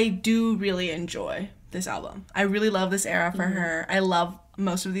 But I do really enjoy this album. I really love this era for her. I love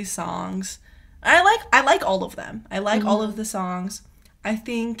most of these songs. I like all of them. I like all of the songs. I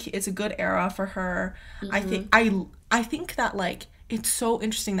think it's a good era for her. I think that like it's so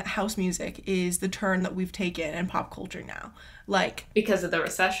interesting that house music is the turn that we've taken in pop culture now. Like because of the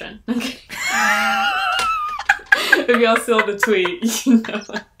recession. If y'all saw the tweet, you know.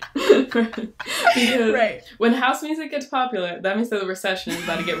 Because when house music gets popular, that means that the recession is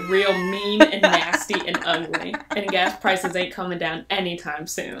about to get real mean and nasty and ugly, and gas prices ain't coming down anytime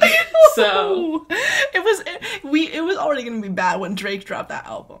soon. So it was already gonna be bad when Drake dropped that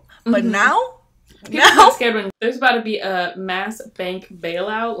album, but now I'm scared when there's about to be a mass bank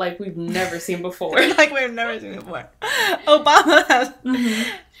bailout like we've never seen before. Obama has.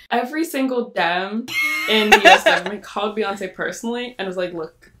 Every single Dem in the U.S. government called Beyoncé personally and was like,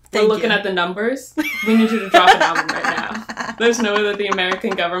 look, we're looking at the numbers. We need you to drop an album right now. There's no way that the American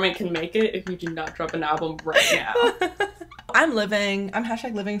government can make it if you do not drop an album right now. I'm living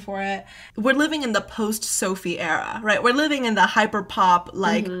for it. We're living in the post-Sophie era, right? We're living in the hyper-pop,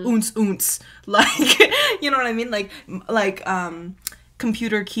 like, oonce, like, you know what I mean? Like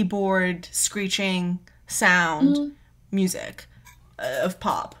computer keyboard screeching sound music of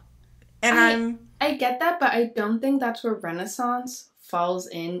pop. And I get that, but I don't think that's where Renaissance falls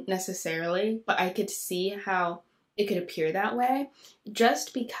in necessarily, but I could see how it could appear that way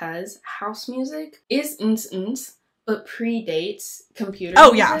just because house music is but predates computer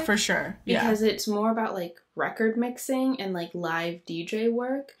music. Yeah, for sure. Because it's more about like record mixing and like live DJ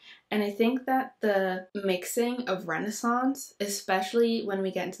work. And I think that the mixing of Renaissance, especially when we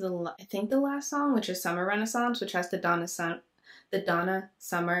get into the last song, which is Summer Renaissance, which has the Donna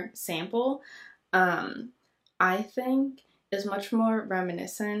Summer sample, I think is much more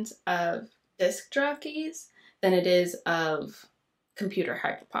reminiscent of disc jockeys than it is of computer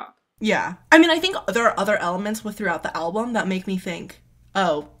hyperpop. Yeah. I mean, I think there are other elements throughout the album that make me think,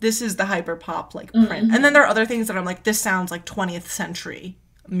 oh, this is the hyperpop like print. And then there are other things that I'm like, this sounds like 20th century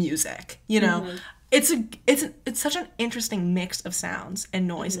music, you know? It's such an interesting mix of sounds and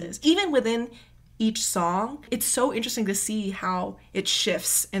noises. Even within each song, it's so interesting to see how it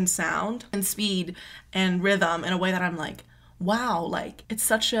shifts in sound and speed and rhythm in a way that I'm like, wow, like it's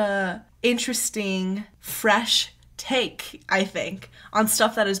such a interesting, fresh take, I think, on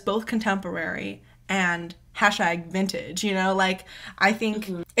stuff that is both contemporary and #vintage, you know? Like, I think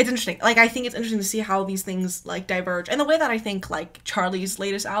it's interesting. Like, I think it's interesting to see how these things, like, diverge. And the way that I think, like, Charlie's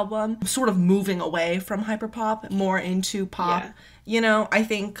latest album, sort of moving away from hyperpop, more into pop, you know? I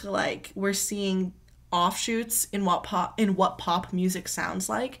think, like, we're seeing offshoots in what pop music sounds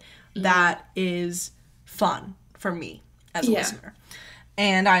like that is fun for me as a listener.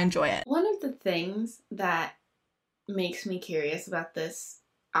 And I enjoy it. One of the things that makes me curious about this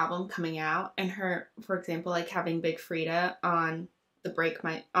album coming out, and her, for example, like having Big Frida on Break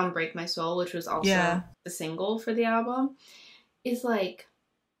My Soul, which was also the single for the album, is like,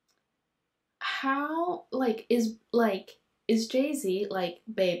 how, like, is Jay-Z like,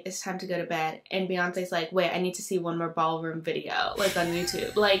 babe, it's time to go to bed, and Beyonce's like, wait, I need to see one more ballroom video, like, on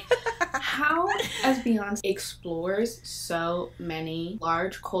YouTube. Like, how, as Beyonce explores so many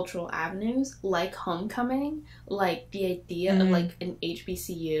large cultural avenues, like Homecoming, like the idea of, like, an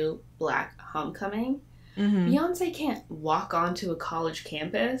HBCU Black homecoming, Beyonce can't walk onto a college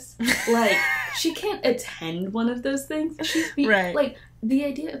campus. Like, she can't attend one of those things. Like, the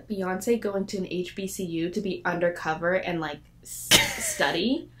idea of Beyonce going to an HBCU to be undercover and, like,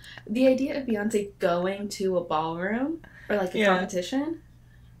 study, the idea of Beyonce going to a ballroom or, like, a competition,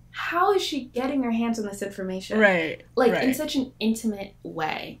 how is she getting her hands on this information? Like, in such an intimate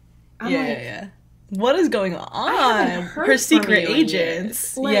way. I'm What is going on? Her secret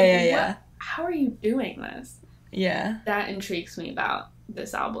agents. Like, how are you doing this? Yeah. That intrigues me about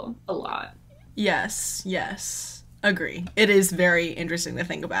this album a lot. Yes. Agree. It is very interesting to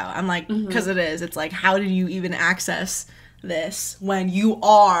think about. I'm like, because it's like, how did you even access this when you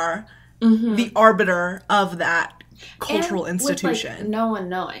are the arbiter of that cultural institution? With, like, no one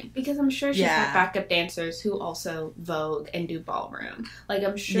knowing. Because I'm sure she's had backup dancers who also Vogue and do ballroom. Like,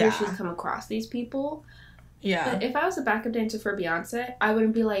 I'm sure she's come across these people. Yeah. But if I was a backup dancer for Beyonce, I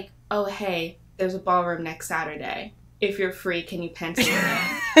wouldn't be like, oh, hey, there's a ballroom next Saturday. If you're free, can you pencil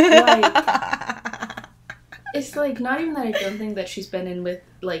it in? Like, it's, like, not even that I don't think that she's been in with,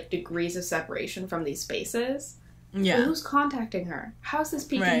 like, degrees of separation from these spaces. Yeah. But who's contacting her? How's this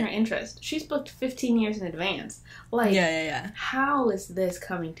piquing her interest? She's booked 15 years in advance. Like, how is this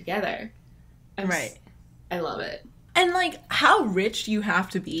coming together? I love it. And, like, how rich do you have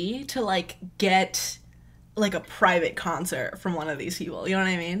to be to, like, get, like, a private concert from one of these people? You know what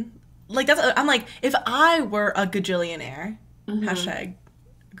I mean? Like, I'm like, if I were a gajillionaire, hashtag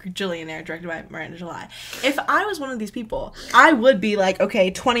gajillionaire, directed by Miranda July, if I was one of these people, I would be like,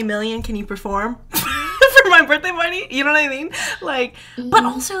 okay, 20 million, can you perform for my birthday party? You know what I mean? Like, but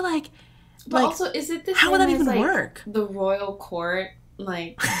also, like, but also, is it this how would that even like, work? The royal court,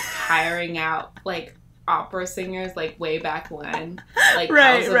 like, hiring out, like, opera singers, like, way back when, like,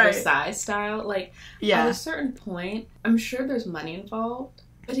 House of Versailles style, like, at a certain point, I'm sure there's money involved,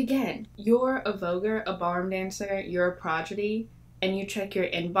 but again, you're a voguer, a ballroom dancer, you're a prodigy, and you check your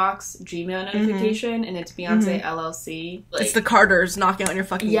inbox Gmail notification, and it's Beyonce LLC. Like, it's the Carters knocking on your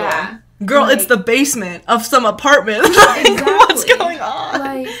fucking door. Girl, like, it's the basement of some apartment. Like, exactly. What's going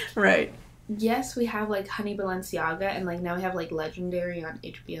on? Like, yes, we have, like, Honey Balenciaga, and, like, now we have, like, Legendary on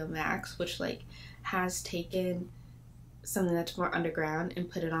HBO Max, which, like, has taken something that's more underground and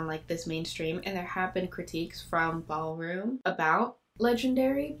put it on, like, this mainstream, and there have been critiques from Ballroom about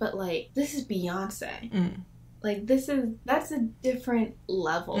Legendary, but, like, this is Beyonce. Like, that's a different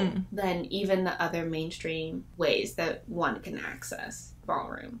level than even the other mainstream ways that one can access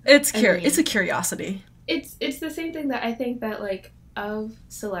Ballroom. It's a curiosity. It's the same thing that I think that, like, of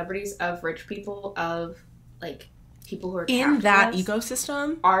celebrities, of rich people, of, like, people who are in that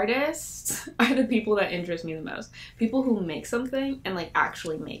ecosystem, artists are the people that interest me the most. People who make something and, like,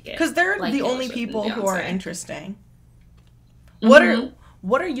 actually make it. Because they're like the only people who are interesting.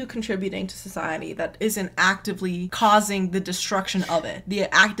 What are you contributing to society that isn't actively causing the destruction of it, the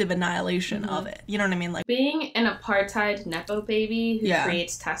active annihilation of it? You know what I mean? Like, being an apartheid nepo baby who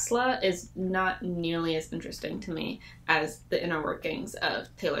creates Tesla is not nearly as interesting to me as the inner workings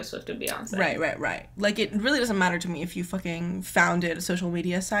of Taylor Swift and Beyonce. Right. Like, it really doesn't matter to me if you fucking founded a social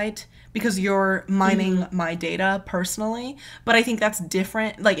media site because you're mining my data personally. But I think that's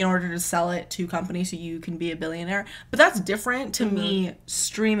different, like, in order to sell it to companies so you can be a billionaire. But that's different to me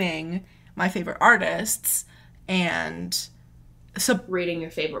streaming my favorite artists and reading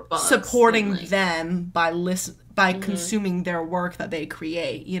your favorite books, supporting them by consuming their work that they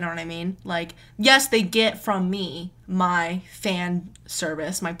create. You know what I mean? Like, yes, they get from me my fan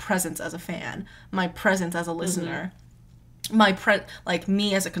service, my presence as a fan, my presence as a listener, like,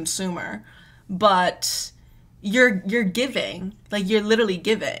 me as a consumer, but you're giving, like, you're literally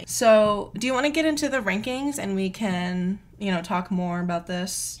giving. So do you want to get into the rankings and we can, you know, talk more about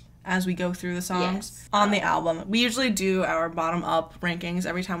this as we go through the songs on the album? We usually do our bottom up rankings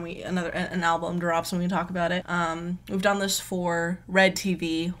every time an album drops when we talk about it. We've done this for Red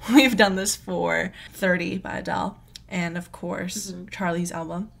TV. We've done this for 30 by Adele. And of course, Charlie's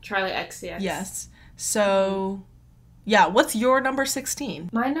album. Charlie XCX. Yes. So, yeah, what's your number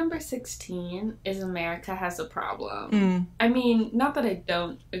 16? My number 16 is America Has a Problem. I mean, not that I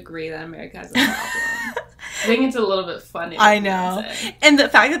don't agree that America has a problem. I think it's a little bit funny. I know. And the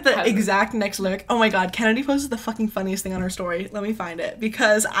fact that the exact next lyric, oh my god, Kennedy posted the fucking funniest thing on her story. Let me find it,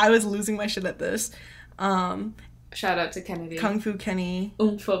 because I was losing my shit at this. Shout out to Kennedy. Kung Fu Kenny.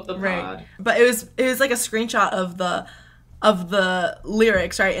 Oomph of the pod. Right. But it was like a screenshot of the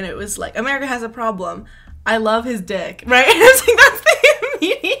lyrics, right? And it was like, America has a problem. I love his dick, right? And it's like, that's the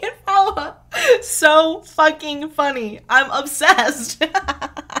immediate follow-up. So fucking funny. I'm obsessed.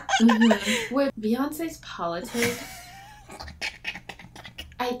 With Beyonce's politics,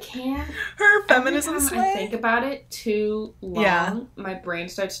 I can't. Her feminism every time I think about it too long, my brain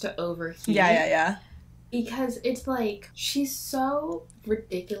starts to overheat. Yeah. Because it's like, she's so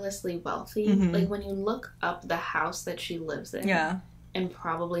ridiculously wealthy. Like, when you look up the house that she lives in, and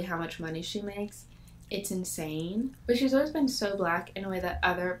probably how much money she makes, it's insane. But she's always been so black in a way that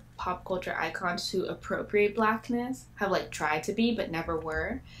other pop culture icons who appropriate blackness have, like, tried to be, but never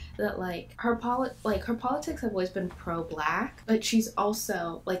were. That, like, her politics have always been pro-black, but she's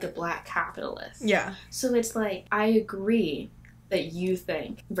also, like, a black capitalist. Yeah. So it's like, I agree that you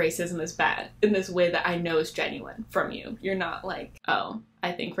think racism is bad in this way that I know is genuine from you. You're not like, oh,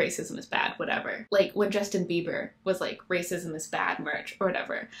 I think racism is bad, whatever. Like, when Justin Bieber was like, racism is bad merch, or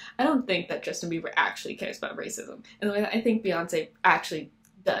whatever, I don't think that Justin Bieber actually cares about racism in the way that I think Beyonce actually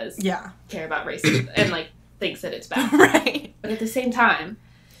does care about racism and, like, thinks that it's bad. Right. But at the same time,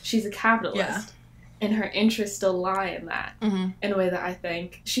 she's a capitalist. And her interests still lie in that, in a way that I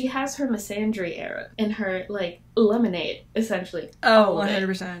think she has her misandry era and her, like, lemonade, essentially. Oh,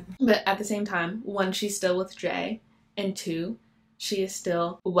 100%. But at the same time, one, she's still with Jay, and two, she is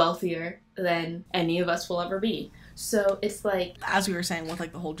still wealthier than any of us will ever be. So it's like, as we were saying with,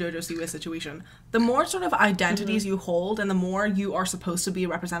 like, the whole JoJo Siwa situation, the more sort of identities you hold and the more you are supposed to be a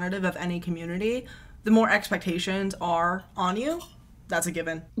representative of any community, the more expectations are on you. That's a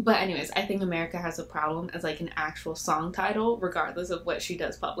given. But anyways, I think America Has a Problem as, like, an actual song title, regardless of what she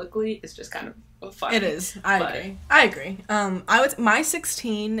does publicly, is just kind of fun. It is. I agree. My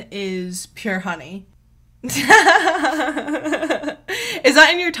 16 is Pure Honey. Is that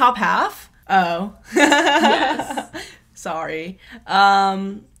in your top half? Oh. Yes. Sorry. I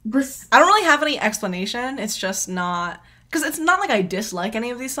don't really have any explanation. It's just not, because it's not like I dislike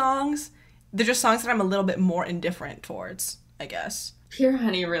any of these songs. They're just songs that I'm a little bit more indifferent towards, I guess. Pure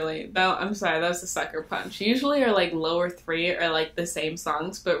Honey, really. Though, I'm sorry, that was a sucker punch. Usually our, like, lower three are, like, the same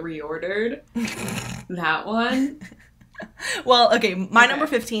songs, but reordered. That one. Well, okay, my number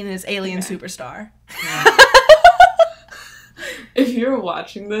 15 is Alien Superstar. If you're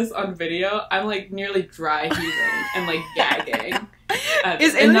watching this on video, I'm, like, nearly dry heaving and, like, gagging.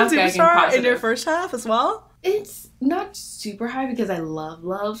 Is Alien Superstar in your first half as well? It's not super high because I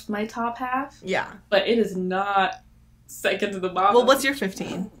love my top half. Yeah. But it is not second to the bottom. Well, what's your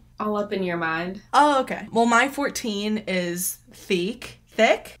 15? All Up in Your Mind. Oh, okay. Well, my 14 is Thick?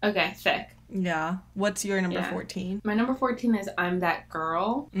 Okay, Thick. Yeah. What's your number 14? My number 14 is I'm That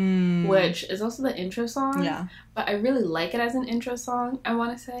Girl, which is also the intro song. Yeah. But I really like it as an intro song, I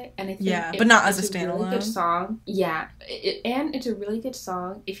want to say. And I think but not as a standalone. It's a really good song. Yeah. And it's a really good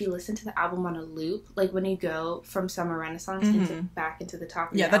song if you listen to the album on a loop. Like, when you go from Summer Renaissance back into the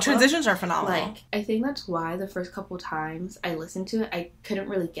top of the album. The transitions are phenomenal. Like, I think that's why the first couple times I listened to it, I couldn't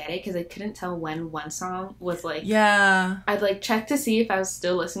really get it because I couldn't tell when one song was, like... Yeah. I'd, like, check to see if I was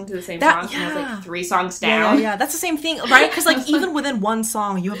still listening to the same song. And I was, like, 3 songs down. Yeah. That's the same thing, right? Because, like, even within one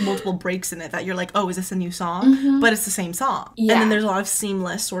song, you have multiple breaks in it that you're like, oh, is this a new song? But it's the same song. Yeah. And then there's a lot of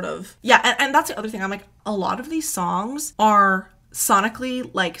seamless sort of... Yeah, and that's the other thing. I'm like, a lot of these songs are sonically,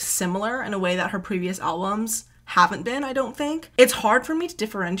 like, similar in a way that her previous albums haven't been, I don't think. It's hard for me to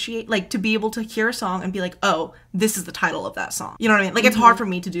differentiate, like, to be able to hear a song and be like, oh, this is the title of that song. You know what I mean? Like, it's hard for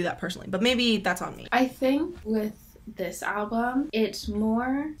me to do that personally. But maybe that's on me. I think with this album, it's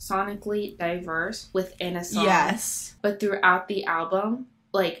more sonically diverse within a song. Yes. But throughout the album,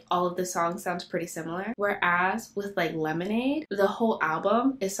 like, all of the songs sounds pretty similar. Whereas with, like, Lemonade, the whole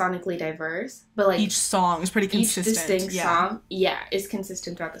album is sonically diverse, but, like, each song is pretty consistent. Each distinct song, is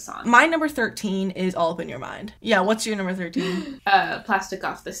consistent throughout the song. My number 13 is All Up in Your Mind. Yeah, what's your number 13? Plastic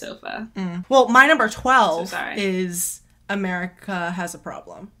Off the Sofa. Well, my number 12 is America Has a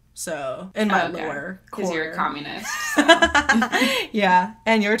Problem. So, in my lower core. Because you're a communist. So. Yeah.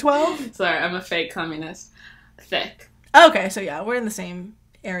 And you're 12? Sorry, I'm a fake communist. Thick. Okay, so yeah, we're in the same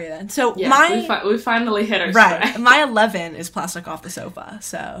area then. So we finally hit our strike. My 11 is Plastic Off the Sofa.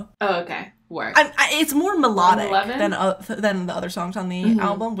 So. Oh, okay. Work. It's more melodic than the other songs on the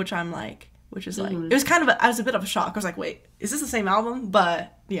album, which I'm like, which is like, it was kind of, I was a bit of a shock. I was like, wait, is this the same album?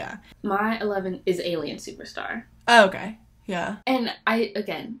 But yeah. My 11 is Alien Superstar. Oh, okay. Yeah. And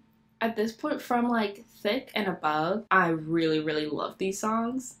again, at this point, from like Thick and above, I really, really love these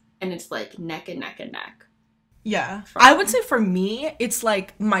songs. And it's like neck and neck and neck. Yeah. I would say for me, it's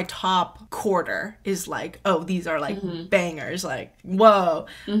like my top quarter is like, oh, these are like bangers. Like, whoa.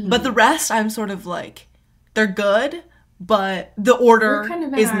 But the rest, I'm sort of like, they're good, but the order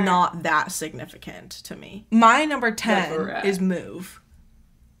is not that significant to me. My number 10 is Move.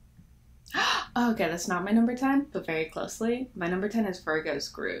 Okay, that's not my number 10, but very closely. My number 10 is Virgo's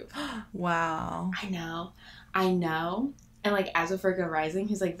Groove. Wow. I know. And, like, as a Virgo rising,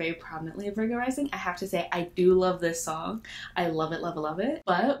 who's, like, very prominently a Virgo rising, I have to say, I do love this song. I love it, love it, love it.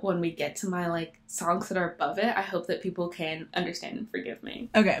 But when we get to my, like, songs that are above it, I hope that people can understand and forgive me.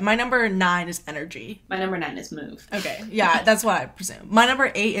 Okay, my number 9 is Energy. My number 9 is Move. Okay, yeah, that's what I presume. My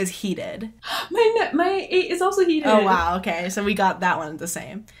number 8 is Heated. My 8 is also Heated. Oh, wow, okay, so we got that one the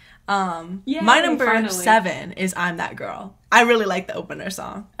same. My number 7 is I'm That Girl. I really like the opener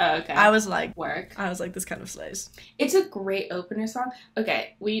song. Oh, okay. I was like, this kind of slays. It's a great opener song.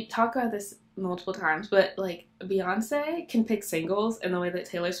 Okay, we talk about this multiple times, but like Beyonce can pick singles in the way that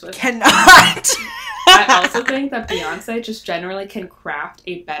Taylor Swift cannot. I also think that Beyonce just generally can craft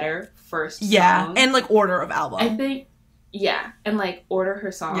a better first song. Yeah, and like order of album. I think, and like order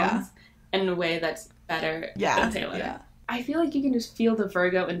her songs in a way that's better than Taylor. Yeah. I feel like you can just feel the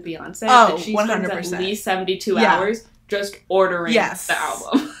Virgo in Beyonce. Oh, that she 100%. spends at least 72 hours just ordering the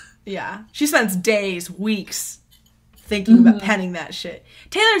album. Yeah. She spends days, weeks thinking about penning that shit.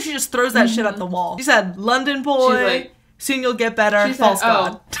 Taylor, she just throws that shit at the wall. She said, London boy, like, soon you'll get better, false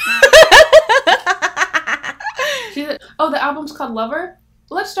god. She said, oh, the album's called Lover?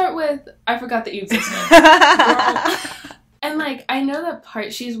 Let's start with I Forgot That You Existed. And, like, I know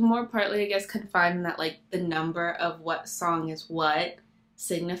that she's more partly, I guess, confined in that, like, the number of what song is what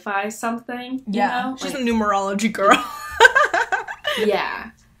signifies something, you know? She's like, a numerology girl. Yeah.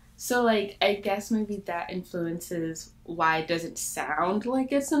 So, like, I guess maybe that influences why it doesn't sound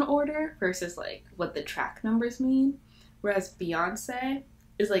like it's in order versus, like, what the track numbers mean. Whereas Beyonce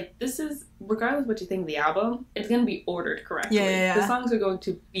is, like, this is, regardless of what you think of the album, it's going to be ordered correctly. Yeah. The songs are going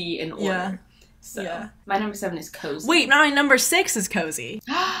to be in order. Yeah. So, my number 7 is Cozy. Wait, my number 6 is Cozy.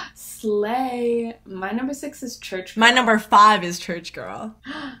 Slay. My number 6 is Church Girl. My number 5 is Church Girl.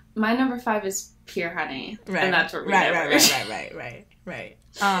 My number 5 is Pure Honey. Right. And that's what we right.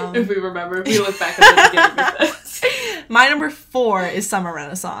 If we remember, if we look back at the beginning of this. My number 4 is Summer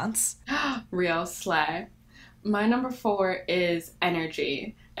Renaissance. Real slay. My number 4 is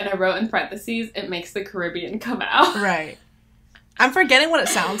Energy. And I wrote in parentheses, it makes the Caribbean come out. Right. I'm forgetting what it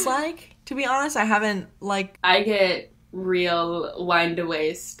sounds like. To be honest, I haven't, like... I get real wine to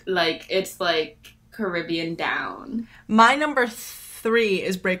waste. Like, it's like Caribbean down. My number 3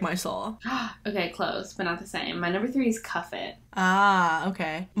 is Break My Soul. Okay, close, but not the same. My number 3 is Cuff It. Ah,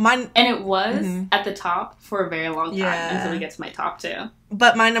 okay. And it was at the top for a very long time until we get to my top 2.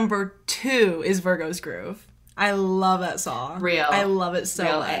 But my number 2 is Virgo's Groove. I love that song. Real. I love it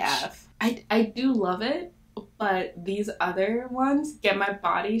so much. AF. I do love it. But these other ones get my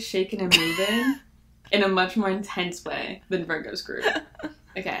body shaking and moving in a much more intense way than Virgo's Groove.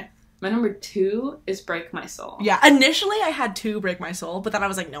 Okay. My number 2 is Break My Soul. Yeah. Initially, I had 2 Break My Soul, but then I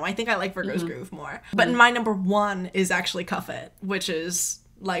was like, no, I think I like Virgo's Groove more. But my number 1 is actually Cuff It, which is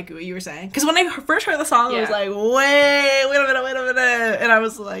like what you were saying. Because when I first heard the song, I was like, wait a minute. And I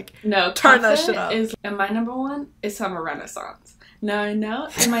was like, no, turn that shit up. And my number 1 is Summer Renaissance. Now I know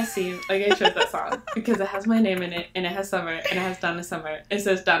it might seem like I chose that song because it has my name in it, and it has Summer, and it has Donna Summer. It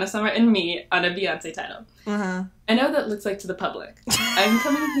says Donna Summer and me on a Beyonce title. I know that looks like to the public. I'm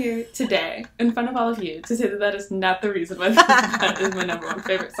coming here today in front of all of you to say that that is not the reason why that is my number 1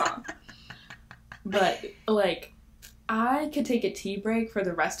 favorite song. But, like, I could take a tea break for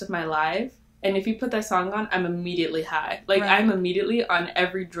the rest of my life, and if you put that song on, I'm immediately high. Like, I'm immediately on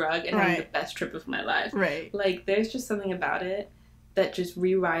every drug and having the best trip of my life. Right. Like, there's just something about it that just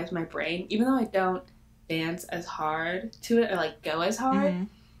rewires my brain. Even though I don't dance as hard to it or, like, go as hard,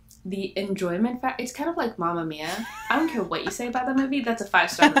 the enjoyment factor, it's kind of like Mamma Mia. I don't care what you say about that movie, that's a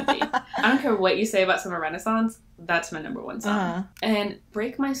 5-star movie. I don't care what you say about Summer Renaissance, that's my number 1 song. And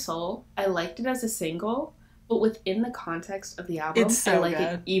Break My Soul, I liked it as a single, but within the context of the album, I like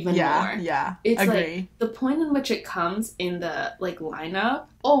it even more. Yeah, it's agree. Like, the point in which it comes in the, like, lineup,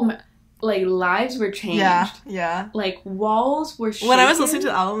 like, lives were changed. Yeah. Like, walls were shaken. When I was listening to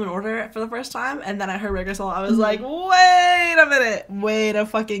the album in order for the first time, and then I heard Break My Soul, I was like, wait a minute. Wait a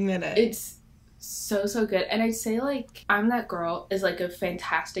fucking minute. It's so good. And I'd say, like, I'm That Girl is, like, a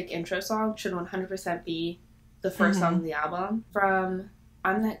fantastic intro song. Should 100% be the first song of the album. From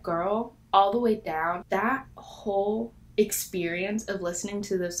I'm That Girl all the way down, that whole experience of listening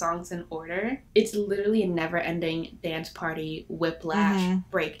to the songs in order, it's literally a never-ending dance party, whiplash,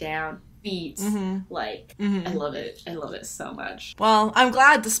 breakdown, beats. Like, I love it. I love it so much. Well, I'm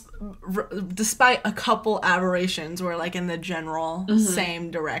glad despite a couple aberrations, we're like in the general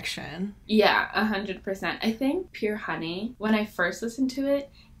same direction. Yeah, 100%. I think Pure Honey, when I first listened to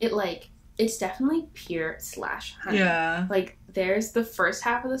it, it's definitely pure / honey. Yeah. Like, there's the first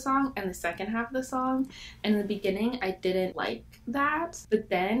half of the song and the second half of the song. And in the beginning, I didn't like that. But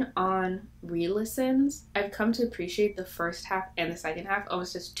then on re-listens, I've come to appreciate the first half and the second half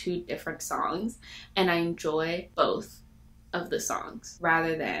almost as two different songs. And I enjoy both of the songs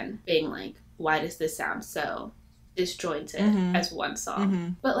rather than being like, why does this sound so disjointed as one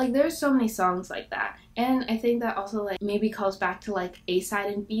song? But, like, there's so many songs like that. And I think that also, like, maybe calls back to, like,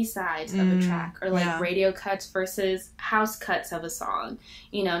 A-side and B-sides of a track, or, like, radio cuts versus house cuts of a song,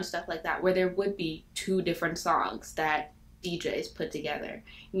 you know, and stuff like that, where there would be two different songs that DJs put together,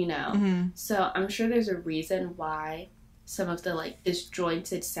 you know? So I'm sure there's a reason why some of the, like,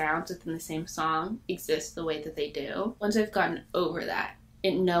 disjointed sounds within the same song exist the way that they do. Once I've gotten over that,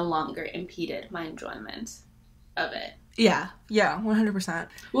 it no longer impeded my enjoyment of it. Yeah, 100%.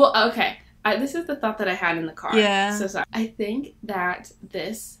 Well, okay. This is the thought that I had in the car. Yeah. So sorry. I think that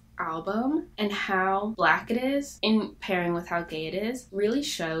this album and how Black it is in pairing with how gay it is really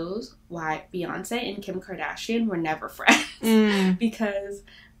shows why Beyonce and Kim Kardashian were never friends. Because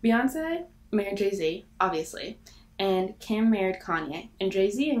Beyonce married Jay-Z, obviously, and Kim married Kanye. And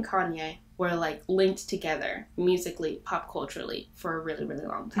Jay-Z and Kanye were, like, linked together musically, pop culturally for a really, really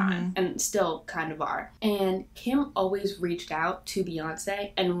long time, and still kind of are. And Kim always reached out to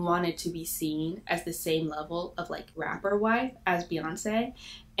Beyonce and wanted to be seen as the same level of, like, rapper wife as Beyonce.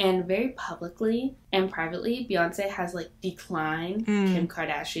 And very publicly and privately, Beyonce has, like, declined Kim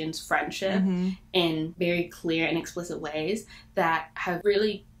Kardashian's friendship in very clear and explicit ways that have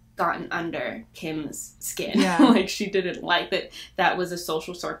really gotten under Kim's skin. Yeah. Like, she didn't like that was a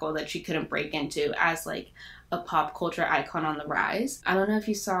social circle that she couldn't break into as, like, a pop culture icon on the rise. I don't know if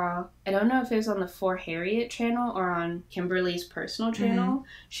it was on the For Harriet channel or on Kimberly's personal channel.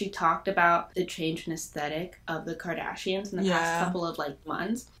 She talked about the change in aesthetic of the Kardashians in the past couple of, like,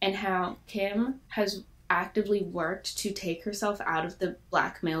 months, and how Kim has actively worked to take herself out of the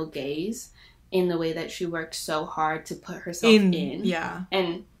black male gaze in the way that she worked so hard to put herself in. Yeah.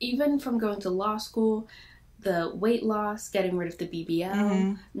 And even from going to law school, the weight loss, getting rid of the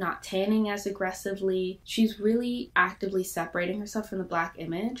BBL, not tanning as aggressively, she's really actively separating herself from the black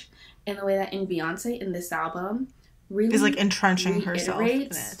image in the way that in Beyonce, in this album, really is, like, entrenching herself in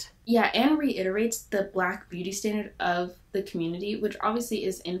it. Yeah, and reiterates the black beauty standard of the community, which obviously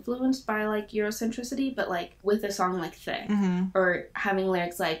is influenced by, like, Eurocentricity, but, like, with a song like Thick, or having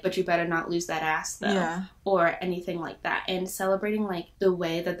lyrics like, but you better not lose that ass, though, or anything like that, and celebrating, like, the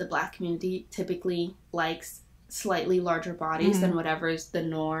way that the black community typically likes slightly larger bodies than whatever is the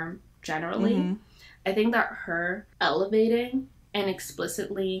norm generally. I think that her elevating and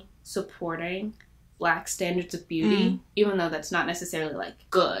explicitly supporting black standards of beauty, even though that's not necessarily, like,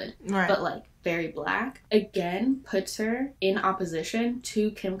 good, but, like, very black, again puts her in opposition to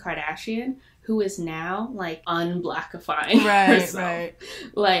Kim Kardashian, who is now, like, unblackifying herself.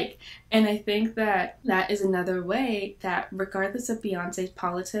 Like, and I think that is another way that, regardless of Beyonce's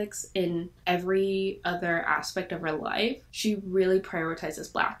politics in every other aspect of her life, she really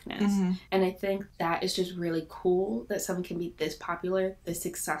prioritizes blackness. And I think that is just really cool that someone can be this popular, this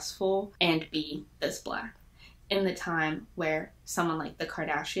successful, and be this black in the time where someone like the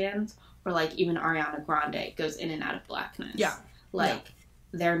Kardashians or, like, even Ariana Grande goes in and out of blackness.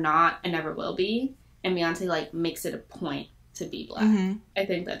 They're not and never will be, and Beyonce, like, makes it a point to be black. I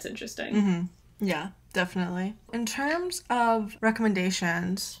think that's interesting. Yeah, definitely. In terms of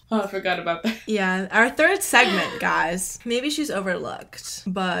recommendations... Oh, I forgot about that. Yeah, our third segment, guys. Maybe she's overlooked,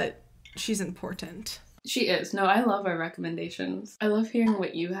 but she's important. She is. No, I love our recommendations. I love hearing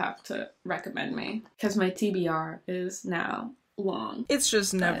what you have to recommend me, because my TBR is now long. It's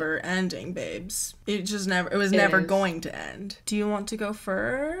just never ending, babes. It was never going to end. Do you want to go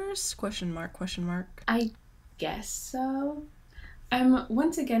first? Question mark. I guess so. I'm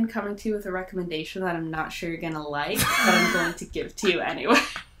once again coming to you with a recommendation that I'm not sure you're gonna like, but I'm going to give to you anyway.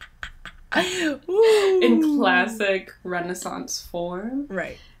 In classic Renaissance form.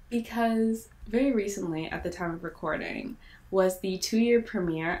 Right. Because very recently, at the time of recording, was the 2-year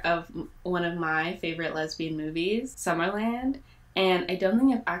premiere of one of my favorite lesbian movies, Summerland, And I don't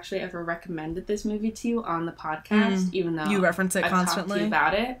think I've actually ever recommended this movie to you on the podcast, even though you reference it constantly. Talked to you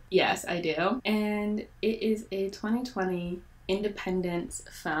about it. Yes, I do. And it is a 2020 independent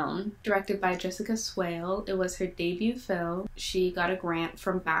film directed by Jessica Swale. It was her debut film. She got a grant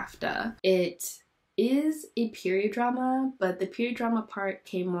from BAFTA. It is a period drama, but the period drama part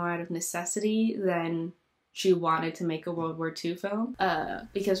came more out of necessity than she wanted to make a World War II film.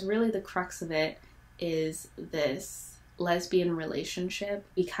 Because really the crux of it is this lesbian relationship.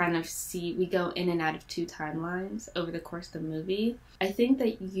 We go in and out of two timelines over the course of the movie. I think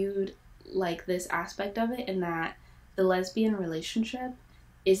that you'd like this aspect of it in that the lesbian relationship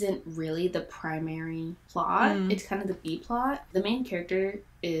isn't really the primary plot. It's kind of the B plot. The main character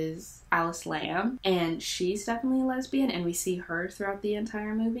is Alice Lamb, and she's definitely a lesbian, and we see her throughout the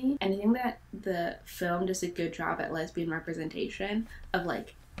entire movie. And I think that the film does a good job at lesbian representation of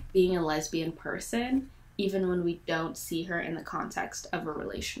like being a lesbian person, even when we don't see her in the context of a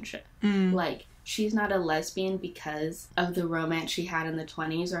relationship. Like, she's not a lesbian because of the romance she had in the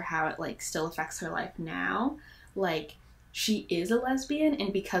 20s or how it like still affects her life now. Like, she is a lesbian,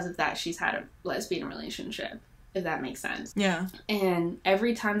 and because of that she's had a lesbian relationship, if that makes sense. Yeah. And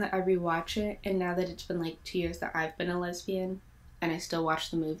every time that I rewatch it, and now that it's been like 2 years that I've been a lesbian and I still watch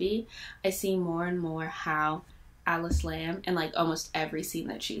the movie, I see more and more how Alice Lamb, and like almost every scene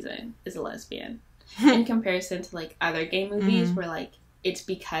that she's in, is a lesbian. In comparison to like other gay movies where like it's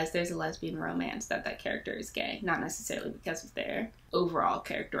because there's a lesbian romance that character is gay, not necessarily because of their overall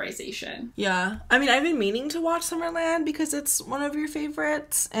characterization. Yeah. I mean, I've been meaning to watch Summerland because it's one of your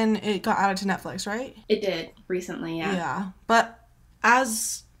favorites, and it got added to Netflix, right? It did recently, yeah. Yeah. But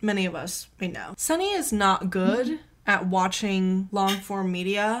as many of us may know, Sunny is not good at watching long-form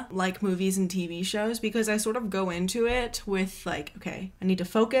media like movies and TV shows, because I sort of go into it with like, okay, I need to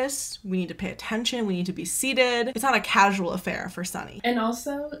focus, we need to pay attention, we need to be seated. It's not a casual affair for Sunny. And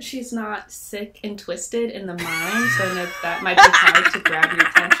also, she's not sick and twisted in the mind, so I know that might be hard to grab your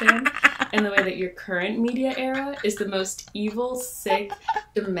attention in the way that your current media era is the most evil, sick,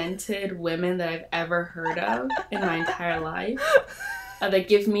 demented women that I've ever heard of in my entire life. That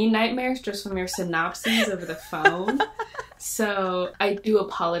give me nightmares just from your synopses over the phone. So I do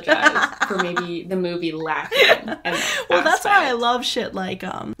apologize for maybe the movie lacking. Well, that's why I love shit like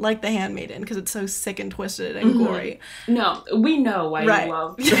The Handmaiden, because it's so sick and twisted and gory. No, we know why you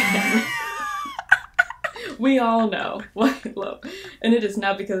love The Handmaiden. We all know why you love, and it is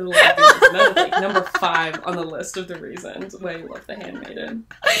not because of the lesbians. That is like number 5 on the list of the reasons why you love The Handmaiden,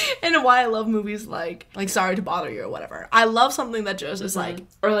 and why I love movies like Sorry to Bother You or whatever. I love something that just is like,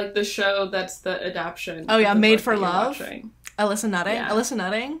 or like the show that's the adaptation. Oh yeah, Made for Love. Alyssa Nutting. Yeah. Alyssa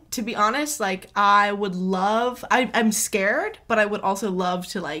Nutting. To be honest, like I would love. I'm scared, but I would also love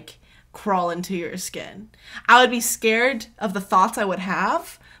to like crawl into your skin. I would be scared of the thoughts I would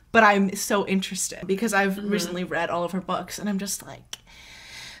have. But I'm so interested because I've recently read all of her books, and I'm just like,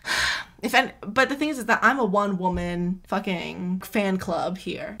 but the thing is that I'm a one-woman fucking fan club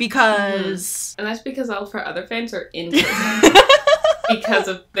here because... And that's because all of her other fans are in prison because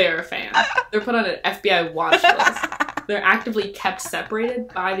of their fans. They're put on an FBI watch list. They're actively kept separated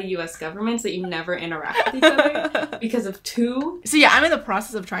by the U.S. government so that you never interact with each other because of 2. So yeah, I'm in the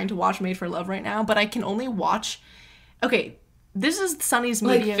process of trying to watch Made for Love right now, but I can only watch... Okay, this is Sunny's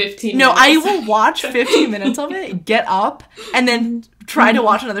media. Like 15 No, minutes. I will watch 15 minutes of it, get up, and then try to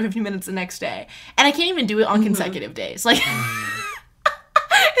watch another 15 minutes the next day. And I can't even do it on consecutive days. Like, and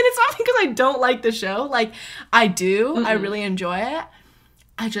it's not because I don't like the show. Like, I do. I really enjoy it.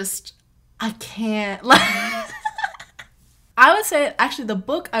 I can't. Like, I would say, actually, the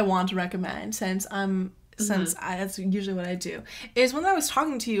book I want to recommend, since that's usually what I do, is one that I was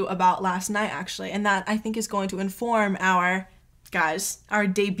talking to you about last night, actually, and that I think is going to inform our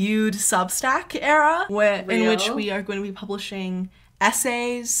debuted Substack era, in which we are going to be publishing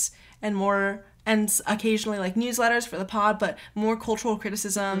essays and occasionally like newsletters for the pod, but more cultural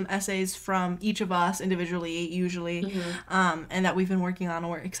criticism essays from each of us individually, usually, and that we've been working on and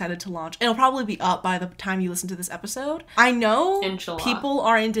we're excited to launch. It'll probably be up by the time you listen to this episode. I know people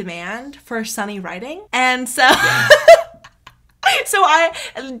are in demand for Sunny writing, and so... So I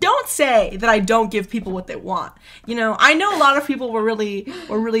don't say that I don't give people what they want. You know, I know a lot of people were really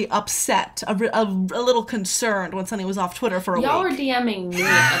upset, a little concerned when Sunny was off Twitter for a week. Y'all were DMing me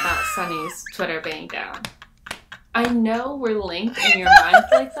about Sunny's Twitter being down. I know we're linked in your minds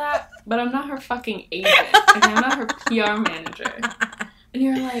like that, but I'm not her fucking agent. Like, I'm not her PR manager. And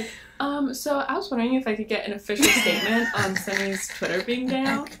you're like, so I was wondering if I could get an official statement on Sunny's Twitter being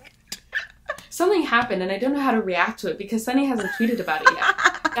down. Something happened, and I don't know how to react to it because Sunny hasn't tweeted about it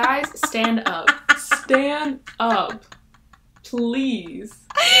yet. Guys, stand up. Stand up. Please.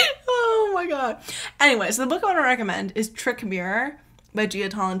 Oh my god. Anyway, so the book I want to recommend is Trick Mirror by Gia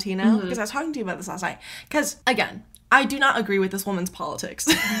Tolentino, because I was talking to you about this last night. Because, again, I do not agree with this woman's politics.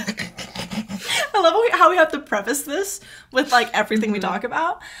 I love how we have to preface this with, like, everything we talk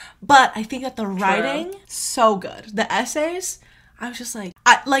about. But I think that the writing, so good. The essays, I was just like,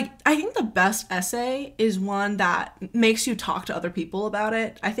 I think the best essay is one that makes you talk to other people about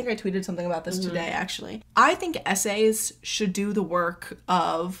it. I think I tweeted something about this today, actually. I think essays should do the work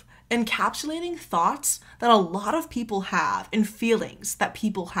of encapsulating thoughts that a lot of people have and feelings that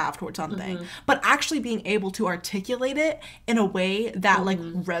people have towards something, but actually being able to articulate it in a way that like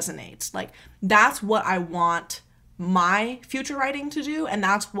resonates. Like, that's what I want my future writing to do, and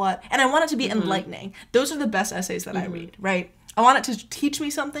I want it to be enlightening. Those are the best essays that I read, right? I want it to teach me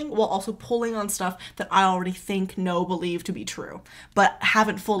something while also pulling on stuff that I already think, know, believe to be true, but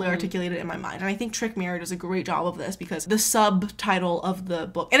haven't fully articulated in my mind. And I think Trick Mirror does a great job of this, because the subtitle of the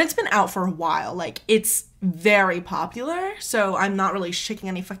book, and it's been out for a while, like, it's very popular, so I'm not really shaking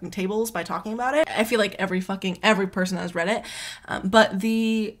any fucking tables by talking about it. I feel like every person has read it, but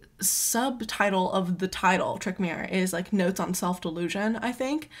the subtitle of the title, Trick Mirror, is like Notes on Self-Delusion, I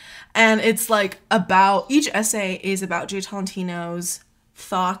think. And it's like each essay is about Gia Tolentino's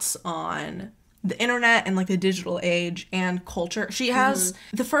thoughts on the internet and like the digital age and culture. She has,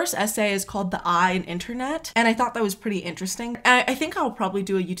 the first essay is called The I in Internet, and I thought that was pretty interesting. I think I'll probably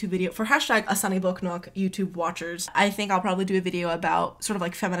do a YouTube video for hashtag A Sunny Book Nook YouTube watchers. I think I'll probably do a video about sort of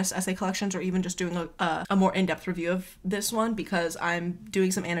like feminist essay collections, or even just doing a more in-depth review of this one, because I'm doing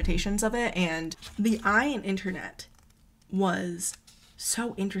some annotations of it. And The I in Internet was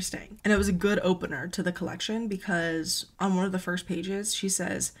so interesting, and it was a good opener to the collection, because on one of the first pages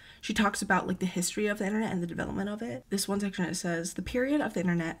she talks about like the history of the internet and the development of it. This one section, it says this period of the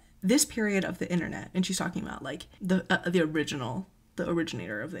internet, and she's talking about like the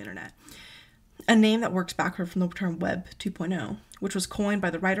originator of the internet, a name that works backward from the term Web 2.0, which was coined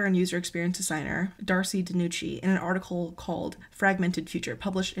by the writer and user experience designer Darcy DiNucci in an article called Fragmented Future,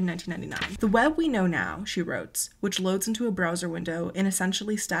 published in 1999. The web we know now, she wrote, which loads into a browser window in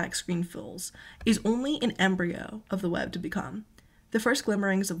essentially static screen fills, is only an embryo of the web to become. The first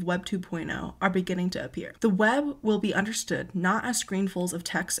glimmerings of Web 2.0 are beginning to appear. The web will be understood not as screenfuls of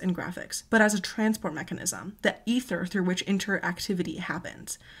text and graphics, but as a transport mechanism, the ether through which interactivity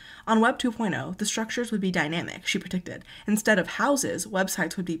happens. On Web 2.0, the structures would be dynamic, she predicted. Instead of houses,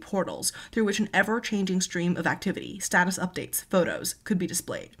 websites would be portals through which an ever-changing stream of activity, status updates, photos, could be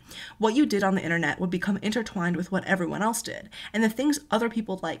displayed. What you did on the internet would become intertwined with what everyone else did, and the things other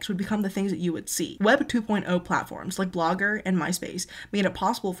people liked would become the things that you would see. Web 2.0 platforms like Blogger and MySpace made it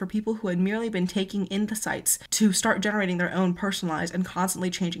possible for people who had merely been taking in the sites to start generating their own personalized and constantly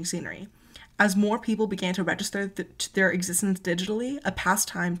changing scenery. As more people began to register their existence digitally, a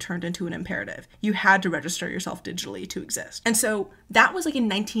pastime turned into an imperative. You had to register yourself digitally to exist. And so that was like in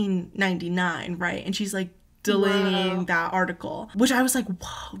 1999, right? And she's like delineating that article, which I was like,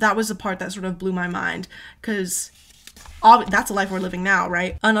 whoa, that was the part that sort of blew my mind, because that's the life we're living now,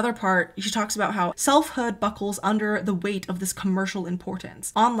 right? Another part, she talks about how selfhood buckles under the weight of this commercial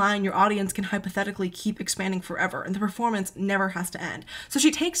importance. Online, your audience can hypothetically keep expanding forever, and the performance never has to end. So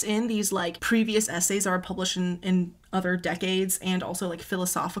she takes in these like previous essays that were published in other decades, and also like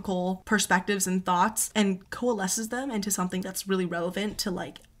philosophical perspectives and thoughts, and coalesces them into something that's really relevant to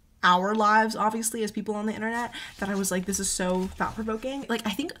like our lives, obviously, as people on the internet, that I was like, this is so thought-provoking. Like,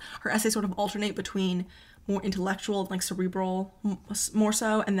 I think her essays sort of alternate between more intellectual, like cerebral, more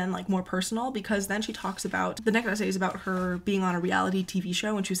so, and then like more personal, because then she talks about, the next essay is about her being on a reality TV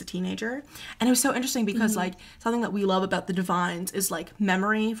show when she was a teenager. And it was so interesting because like something that we love about the Divines is like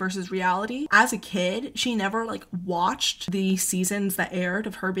memory versus reality. As a kid, she never like watched the seasons that aired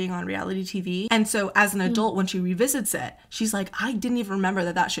of her being on reality TV, and so as an adult, when she revisits it, she's like, I didn't even remember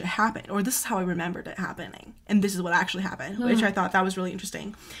that shit happened, or this is how I remembered it happening, and this is what actually happened, which I thought that was really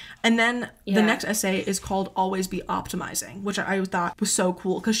interesting. And then the next essay is called Always Be Optimizing, which I thought was so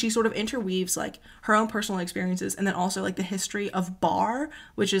cool, because she sort of interweaves like her own personal experiences, and then also like the history of bar,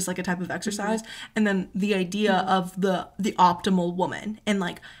 which is like a type of exercise, and then the idea of the optimal woman, and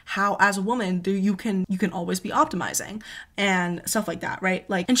like how as a woman you can always be optimizing and stuff like that, right?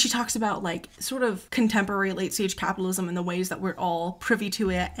 Like, and she talks about like sort of contemporary late stage capitalism and the ways that we're all privy to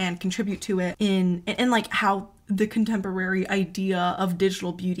it and contribute to it in like how the contemporary idea of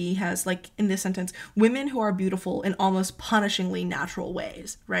digital beauty has, like, in this sentence, women who are beautiful in almost punishingly natural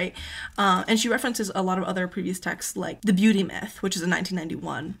ways, right? And she references a lot of other previous texts, like The Beauty Myth, which is a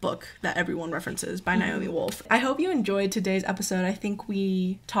 1991 book that everyone references by Naomi Wolf. I hope you enjoyed today's episode. I think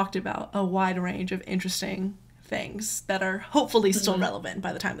we talked about a wide range of interesting things that are hopefully still relevant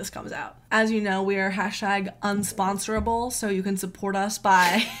by the time this comes out. As you know, we are hashtag unsponsorable, so you can support us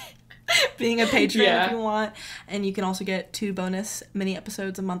by being a patron if you want. And you can also get 2 bonus mini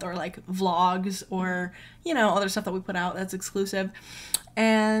episodes a month, or like vlogs, or, you know, other stuff that we put out that's exclusive.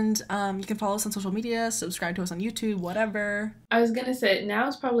 And you can follow us on social media, subscribe to us on YouTube, whatever. I was gonna say, now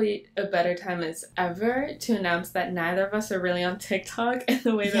is probably a better time as ever to announce that neither of us are really on TikTok in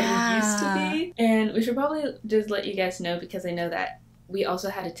the way that we used to be. And we should probably just let you guys know, because I know that we also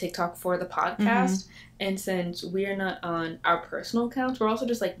had a TikTok for the podcast. And since we're not on our personal accounts, we're also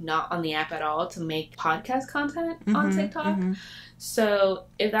just like not on the app at all to make podcast content on TikTok. So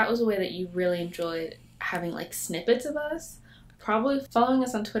if that was a way that you really enjoyed having like snippets of us, probably following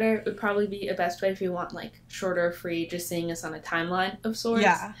us on Twitter would probably be a best way if you want like shorter, free, just seeing us on a timeline of sorts.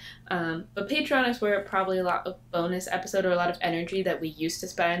 But Patreon is where probably a lot of bonus episode, or a lot of energy that we used to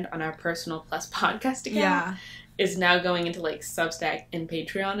spend on our personal plus podcast account is now going into like Substack and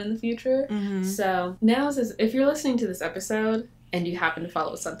Patreon in the future. So now, if you're listening to this episode and you happen to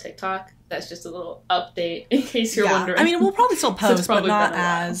follow us on TikTok, that's just a little update in case you're wondering. I mean, we'll probably still post, but not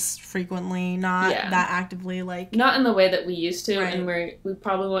as frequently, not that actively, like... Not in the way that we used to, and we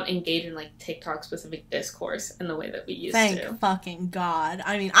probably won't engage in, like, TikTok-specific discourse in the way that we used to. Thank fucking God.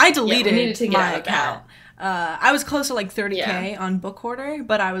 I mean, I deleted my account. I was close to, like, 30K on Book Hoarder,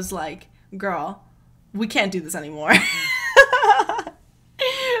 but I was like, girl, we can't do this anymore.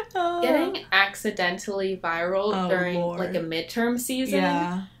 Getting accidentally viral during, like, a midterm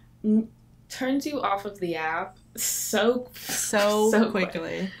season turns you off of the app so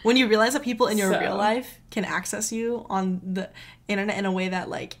quickly. When you realize that people in your real life can access you on the internet in a way that,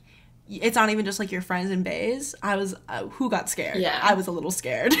 like, it's not even just, like, your friends and baes. I was, who got scared? I was a little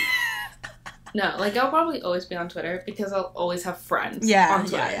scared. No, like, I'll probably always be on Twitter because I'll always have friends on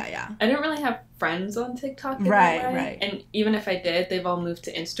Twitter. I didn't really have friends on TikTok in that way. And even if I did, they've all moved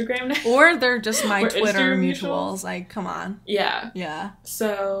to Instagram now. Or they're just my Twitter mutuals. Like, come on. Yeah.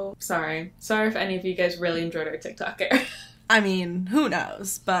 So, sorry. Sorry if any of you guys really enjoyed our TikTok era. I mean, who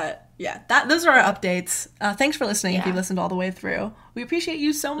knows? But, yeah, those are our updates. Thanks for listening if you listened all the way through. We appreciate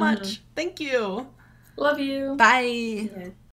you so much. Thank you. Love you. Bye.